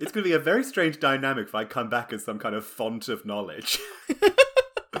 well. It's going to be a very strange dynamic if I come back as some kind of font of knowledge.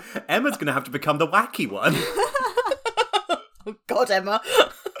 Emma's going to have to become the wacky one. Oh, God, Emma.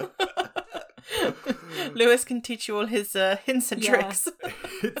 Lewis can teach you all his hints and tricks.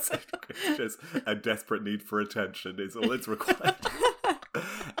 It's just a desperate need for attention is all it's required.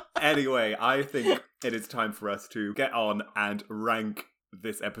 Anyway, I think it is time for us to get on and rank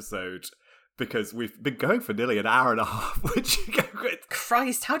this episode, because we've been going for nearly an hour and a half, which...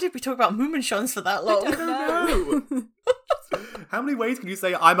 Christ, how did we talk about Moominshons for that long? I don't know. How many ways can you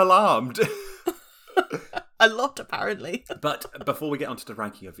say I'm alarmed? A lot, apparently. But before we get onto the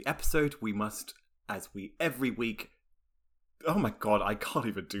ranking of the episode, we must, as we every week... Oh my god, I can't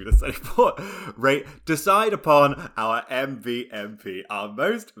even do this anymore. Decide upon our MVMP, our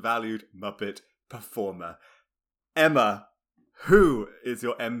most valued Muppet performer. Emma, who is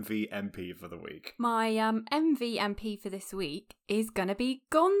your MVMP for the week? My MVMP for this week is gonna be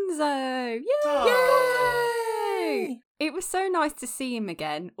Gonzo. Yay! Yay! It was so nice to see him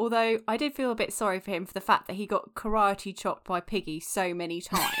again, although I did feel a bit sorry for him for the fact that he got karate chopped by Piggy so many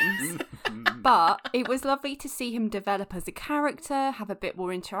times. But it was lovely to see him develop as a character, have a bit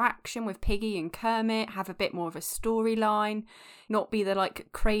more interaction with Piggy and Kermit, have a bit more of a storyline, not be the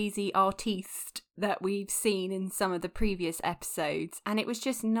crazy artiste that we've seen in some of the previous episodes. And it was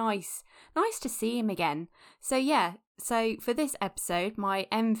just nice to see him again. So yeah, so for this episode, my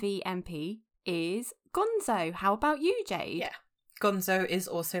MVMP is Gonzo. How about you, Jade? Yeah, Gonzo is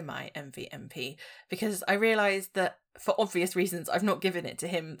also my MVMP, because I realised that for obvious reasons I've not given it to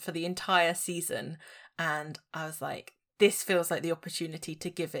him for the entire season, and I was like, this feels like the opportunity to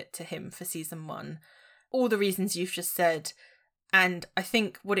give it to him for season 1. All the reasons you've just said, and I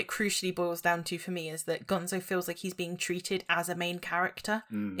think what it crucially boils down to for me is that Gonzo feels like he's being treated as a main character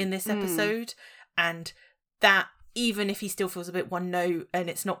in this episode, and that even if he still feels a bit one note and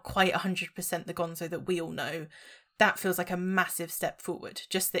it's not quite 100% the Gonzo that we all know, that feels like a massive step forward.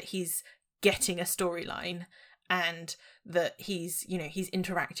 Just that he's getting a storyline and that he's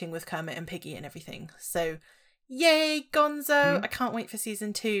interacting with Kermit and Piggy and everything. So, yay, Gonzo! I can't wait for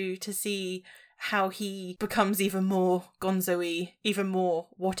season 2 to see how he becomes even more Gonzo-y, even more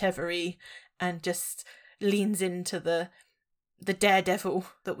whatever-y, and just leans into the daredevil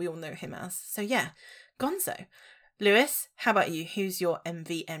that we all know him as. So yeah, Gonzo. Lewis, how about you? Who's your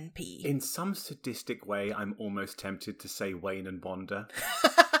MVMP? In some sadistic way, I'm almost tempted to say Wayne and Wanda.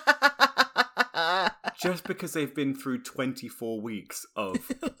 Just because they've been through 24 weeks of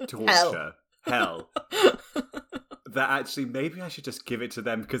torture. Hell. That actually, maybe I should just give it to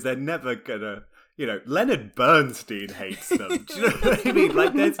them, because they're never gonna... Leonard Bernstein hates them. Do you know what I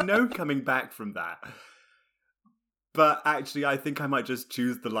mean? There's no coming back from that. But actually, I think I might just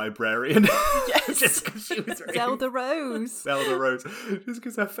choose the librarian. Yes. Just because she was really... Zelda Rose. Zelda Rose. Just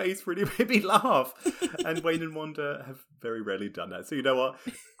because her face really made me laugh. And Wayne and Wanda have very rarely done that. So you know what?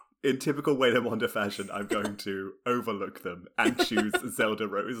 In typical Wayne and Wanda fashion, I'm going to overlook them and choose Zelda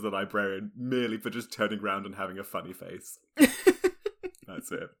Rose, the librarian, merely for just turning around and having a funny face. That's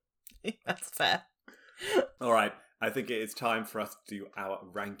it. That's fair. All right. I think it is time for us to do our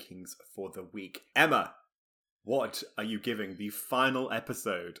rankings for the week. Emma, what are you giving the final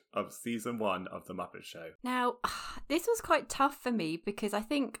episode of season 1 of The Muppet Show? Now, this was quite tough for me because I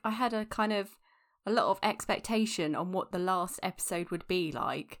think I had a lot of expectation on what the last episode would be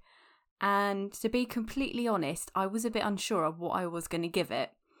like. And to be completely honest, I was a bit unsure of what I was going to give it.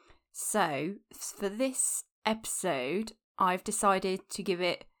 So, for this episode, I've decided to give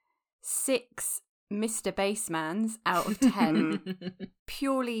it 6 Mr. Baseman's out of 10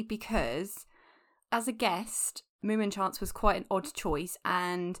 purely because, as a guest, Mummenschanz was quite an odd choice,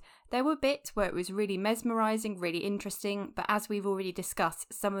 and there were bits where it was really mesmerising, really interesting, but as we've already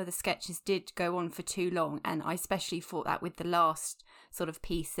discussed, some of the sketches did go on for too long, and I especially thought that with the last sort of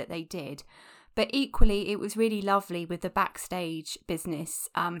piece that they did. But equally, it was really lovely with the backstage business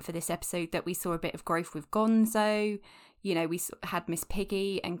for this episode that we saw a bit of growth with Gonzo. You know, we had Miss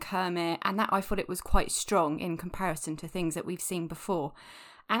Piggy and Kermit, and that I thought it was quite strong in comparison to things that we've seen before.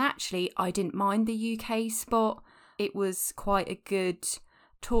 And actually, I didn't mind the UK spot. It was quite a good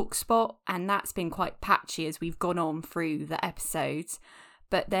talk spot, and that's been quite patchy as we've gone on through the episodes.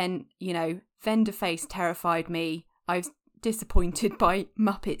 But then, you know, Venderface terrified me. I was disappointed by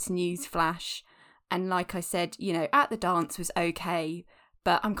Muppets News Flash. And like I said, you know, At the Dance was okay,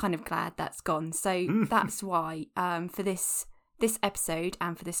 but I'm kind of glad that's gone. So that's why for this episode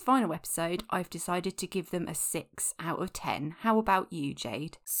and for this final episode, I've decided to give them a 6 out of 10. How about you,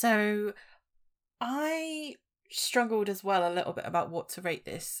 Jade? So I struggled as well a little bit about what to rate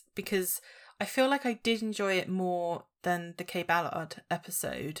this, because I feel like I did enjoy it more than the Kay Ballard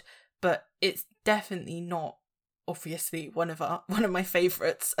episode, but it's definitely not obviously one of my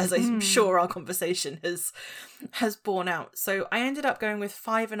favourites, as I'm sure our conversation has borne out. So I ended up going with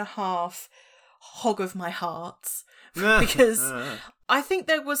 5.5 hog of my heart, because I think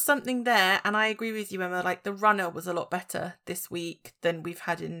there was something there, and I agree with you, Emma, like the runner was a lot better this week than we've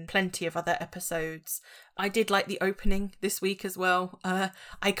had in plenty of other episodes. I did like the opening this week as well. I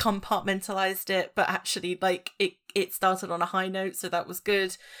compartmentalized it, but actually like it started on a high note, so that was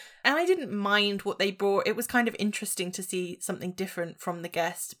good. And I didn't mind what they brought. It was kind of interesting to see something different from the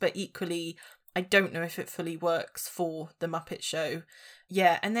guest, but equally I don't know if it fully works for the Muppet Show.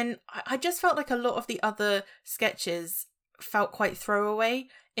 Yeah, and then I just felt like a lot of the other sketches felt quite throwaway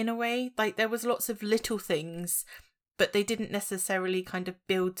in a way. Like there was lots of little things, but they didn't necessarily kind of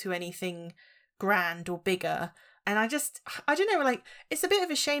build to anything grand or bigger. And I don't know, like, it's a bit of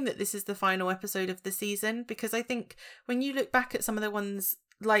a shame that this is the final episode of the season, because I think when you look back at some of the ones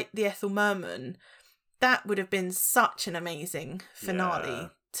like the Ethel Merman, that would have been such an amazing finale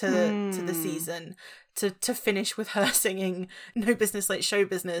to the season, to finish with her singing No Business Like Show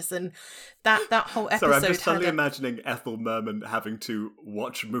Business, and that whole episode. Sorry, I'm just suddenly imagining Ethel Merman having to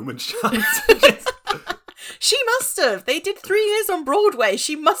watch Mummenschanz. She must have. They did 3 years on Broadway.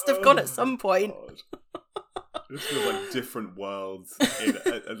 She must have gone at some point. This feels like different worlds.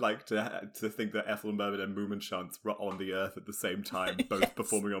 Like to think that Ethel Merman and Mummenschanz were on the earth at the same time, both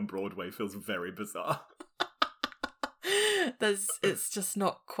performing on Broadway, feels very bizarre. It's just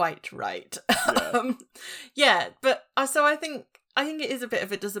not quite right. Yeah, but so I think it is a bit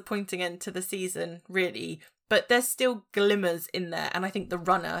of a disappointing end to the season, really. But there's still glimmers in there, and I think the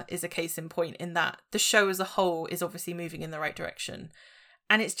runner is a case in point in that the show as a whole is obviously moving in the right direction.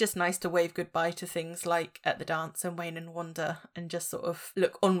 And it's just nice to wave goodbye to things like At the Dance and Wayne and Wanda, and just sort of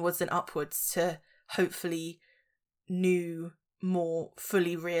look onwards and upwards to hopefully new, more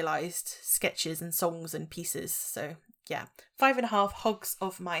fully realised sketches and songs and pieces. So yeah, 5.5 hogs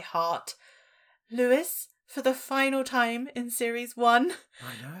of my heart. Lewis, for the final time in series 1,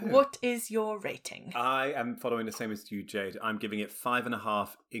 I know. What is your rating? I am following the same as you, Jade. I'm giving it 5.5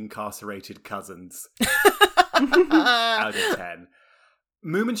 incarcerated cousins out of 10.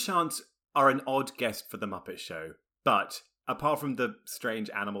 Mummenschanz are an odd guest for the Muppet Show, but apart from the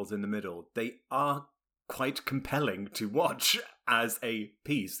strange animals in the middle, they are quite compelling to watch as a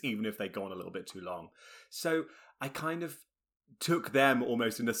piece, even if they go on a little bit too long. So I kind of took them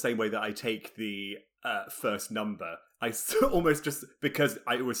almost in the same way that I take the first number. I almost just, because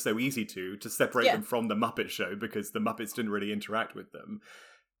it was so easy to separate them from the Muppet Show, because the Muppets didn't really interact with them.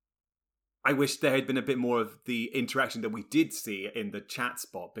 I wish there had been a bit more of the interaction that we did see in the chat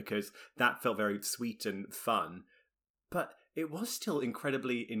spot, because that felt very sweet and fun. But it was still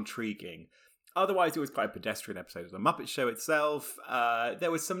incredibly intriguing. Otherwise, it was quite a pedestrian episode of the Muppet Show itself.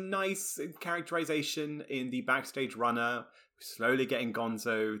 There was some nice characterization in the backstage runner, slowly getting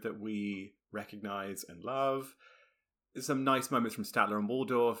Gonzo that we recognise and love. Some nice moments from Statler and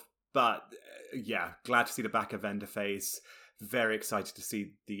Waldorf. But yeah, glad to see the back of Venderface. Very excited to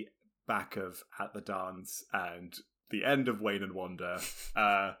see the back of At the Dance and the end of Wayne and Wanda.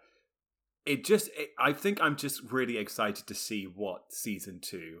 I think I'm just really excited to see what season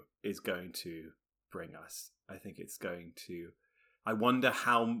 2 is going to bring us. I think it's going to... I wonder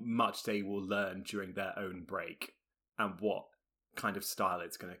how much they will learn during their own break and what kind of style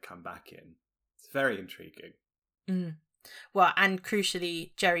it's going to come back in. It's very intriguing. Well, and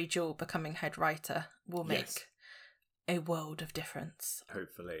crucially, Jerry Jewell becoming head writer will make a world of difference.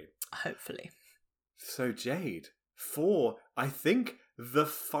 Hopefully. So Jade, for, I think, the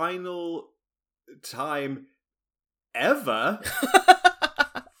final time ever,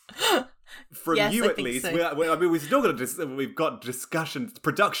 from Yes, you I at think least, so. we've still got we've got discussions,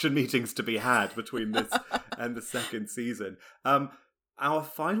 production meetings to be had between this and the second season. Our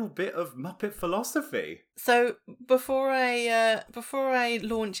final bit of Muppet philosophy. So before I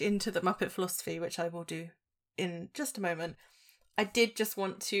launch into the Muppet philosophy, which I will do in just a moment, I did just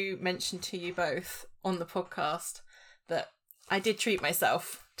want to mention to you both on the podcast that I did treat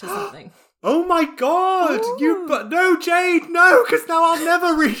myself to something. Oh my god! Ooh. But no, Jade, no, because now I'll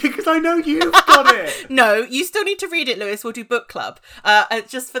never read it because I know you've got it. No, you still need to read it, Lewis. We'll do book club.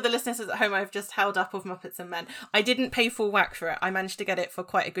 Just for the listeners at home, I've just held up of Muppets and Men. I didn't pay full whack for it. I managed to get it for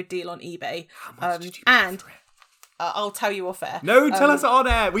quite a good deal on eBay. How much did you pay for it? I'll tell you off air. No, tell us on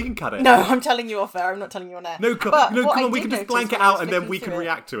air. We can cut it. No, I'm telling you off air. I'm not telling you on air. No, But come what I on. We did can just notice blank it when I was out and then flicking we can through it-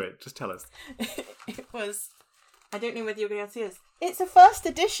 react to it. Just tell us. It was. I don't know whether you're going to be able to see this. It's a first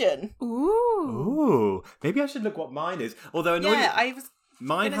edition. Ooh. Ooh, maybe I should look what mine is. Although Yeah, I was.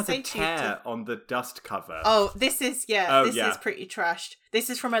 mine gonna has say a to you tear on the dust cover. Oh, this is Oh, this yeah. is pretty trashed. This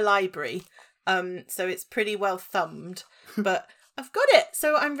is from a library, so it's pretty well thumbed. But I've got it,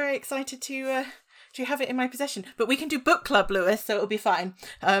 so I'm very excited to have it in my possession. But we can do book club, Lewis, so it'll be fine.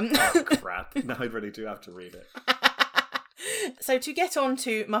 Oh, crap! Now I really do have to read it. So to get on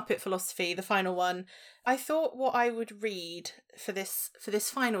to Muppet philosophy, the final one, I thought what I would read for this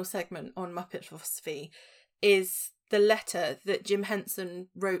final segment on Muppet philosophy is the letter that Jim Henson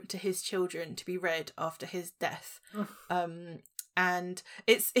wrote to his children to be read after his death. And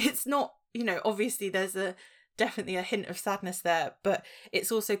it's not, obviously there's definitely a hint of sadness there, but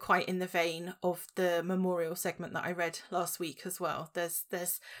it's also quite in the vein of the memorial segment that I read last week as well.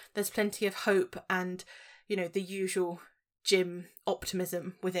 There's plenty of hope and, the usual Jim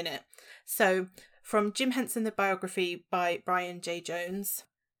optimism within it. So from Jim Henson, the biography by Brian J. Jones,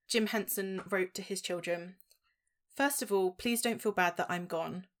 Jim Henson wrote to his children, "First of all, please don't feel bad that I'm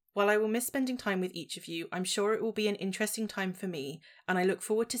gone. While I will miss spending time with each of you, I'm sure it will be an interesting time for me, and I look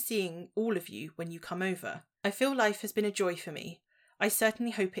forward to seeing all of you when you come over. I feel life has been a joy for me. I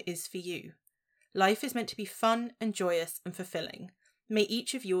certainly hope it is for you. Life is meant to be fun and joyous and fulfilling. May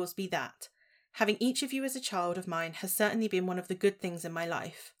each of yours be that. Having each of you as a child of mine has certainly been one of the good things in my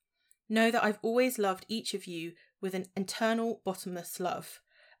life. Know that I've always loved each of you with an eternal, bottomless love.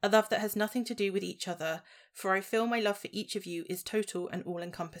 A love that has nothing to do with each other, for I feel my love for each of you is total and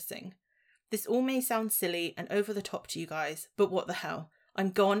all-encompassing. This all may sound silly and over the top to you guys, but what the hell?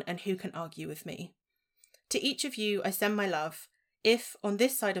 I'm gone and who can argue with me? To each of you I send my love. If, on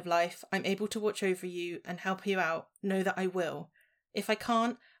this side of life, I'm able to watch over you and help you out, know that I will. If I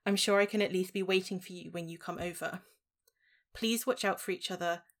can't, I'm sure I can at least be waiting for you when you come over. Please watch out for each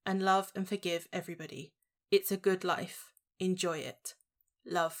other and love and forgive everybody. It's a good life. Enjoy it.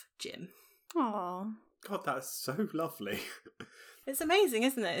 Love, Jim." Aww. God, that's so lovely. It's amazing,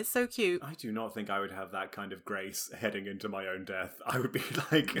 isn't it? It's so cute. I do not think I would have that kind of grace heading into my own death. I would be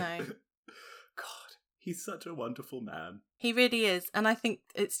like, No. God, he's such a wonderful man. He really is. And I think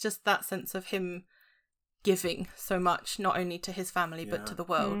it's just that sense of him giving so much, not only to his family, but to the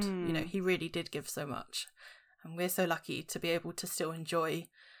world. He really did give so much. And we're so lucky to be able to still enjoy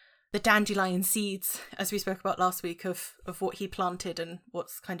the dandelion seeds, as we spoke about last week, of what he planted and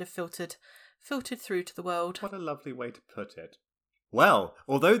what's kind of filtered through to the world. What a lovely way to put it. Well,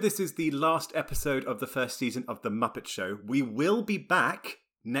 although this is the last episode of the first season of The Muppet Show, we will be back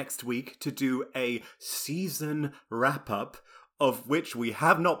next week to do a season wrap-up, of which we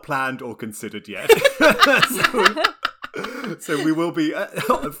have not planned or considered yet. So we will be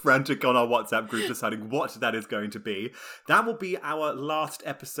frantic on our WhatsApp group deciding what that is going to be. That will be our last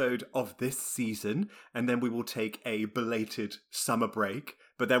episode of this season, and then we will take a belated summer break.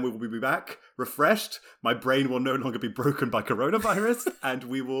 But then we will be back, refreshed. My brain will no longer be broken by coronavirus, and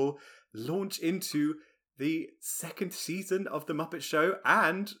we will launch into the second season of The Muppet Show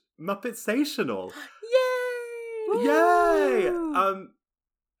and Muppetsational. Yay! Yay!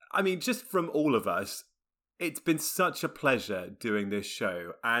 I mean, just from all of us, it's been such a pleasure doing this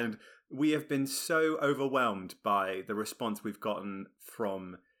show, and we have been so overwhelmed by the response we've gotten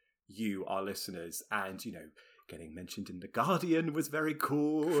from you, our listeners, and, getting mentioned in The Guardian was very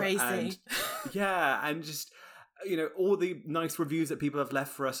cool. Crazy. And, and just, all the nice reviews that people have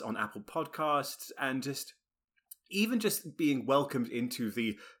left for us on Apple Podcasts, and even just being welcomed into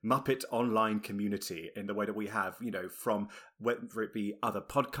the Muppet online community in the way that we have, from whether it be other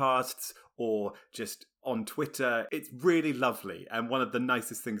podcasts or just on Twitter. It's really lovely and one of the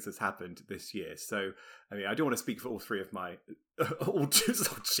nicest things that's happened this year. So, I mean, I don't want to speak for all three of my...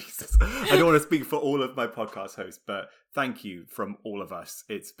 Jesus. I don't want to speak for all of my podcast hosts, but thank you from all of us.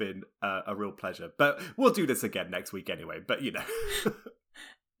 It's been a real pleasure. But we'll do this again next week anyway, but you know.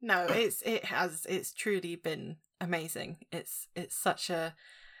 No, it's truly been amazing. It's such a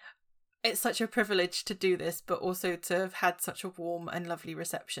privilege to do this, but also to have had such a warm and lovely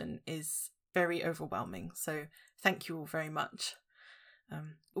reception is very overwhelming. So thank you all very much.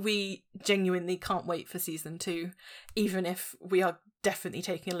 We genuinely can't wait for season 2, even if we are definitely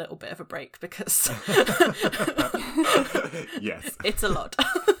taking a little bit of a break because yes, it's a lot.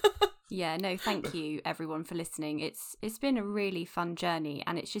 Yeah, no, thank you everyone for listening. It's been a really fun journey,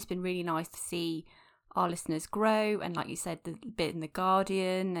 and it's just been really nice to see our listeners grow, and like you said, the bit in the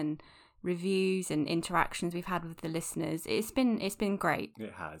Guardian and reviews and interactions we've had with the listeners. It's been great.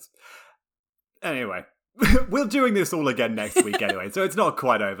 It has. Anyway, we're doing this all again next week anyway, so it's not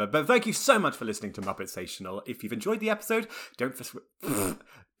quite over. But thank you so much for listening to Muppet Stational. If you've enjoyed the episode,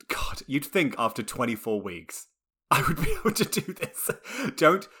 God, you'd think after 24 weeks I would be able to do this.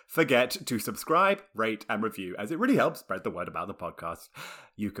 Don't forget to subscribe, rate, and review, as it really helps spread the word about the podcast.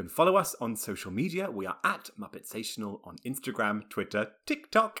 You can follow us on social media. We are at Muppetsational on Instagram, Twitter,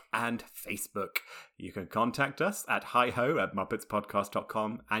 TikTok, and Facebook. You can contact us at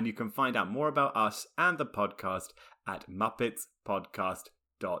hiho@muppetspodcast.com, and you can find out more about us and the podcast at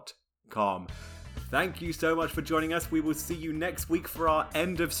muppetspodcast.com. Thank you so much for joining us. We will see you next week for our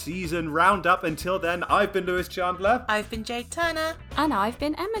end of season roundup. Until then, I've been Lewis Chandler. I've been Jade Turner. And I've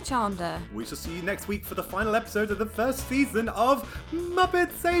been Emma Chandler. We shall see you next week for the final episode of the first season of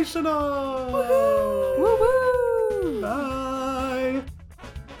Muppetsational. Woo-hoo! Woo-woo! Bye.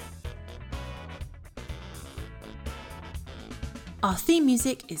 Our theme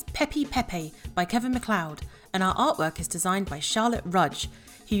music is Peppy Pepe by Kevin MacLeod, and our artwork is designed by Charlotte Rudge,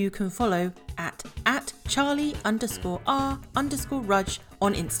 who you can follow at Charlie_R_Rudge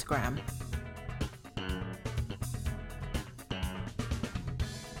on Instagram.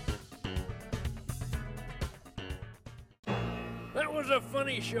 That was a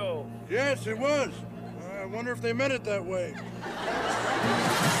funny show. Yes, it was. I wonder if they meant it that way.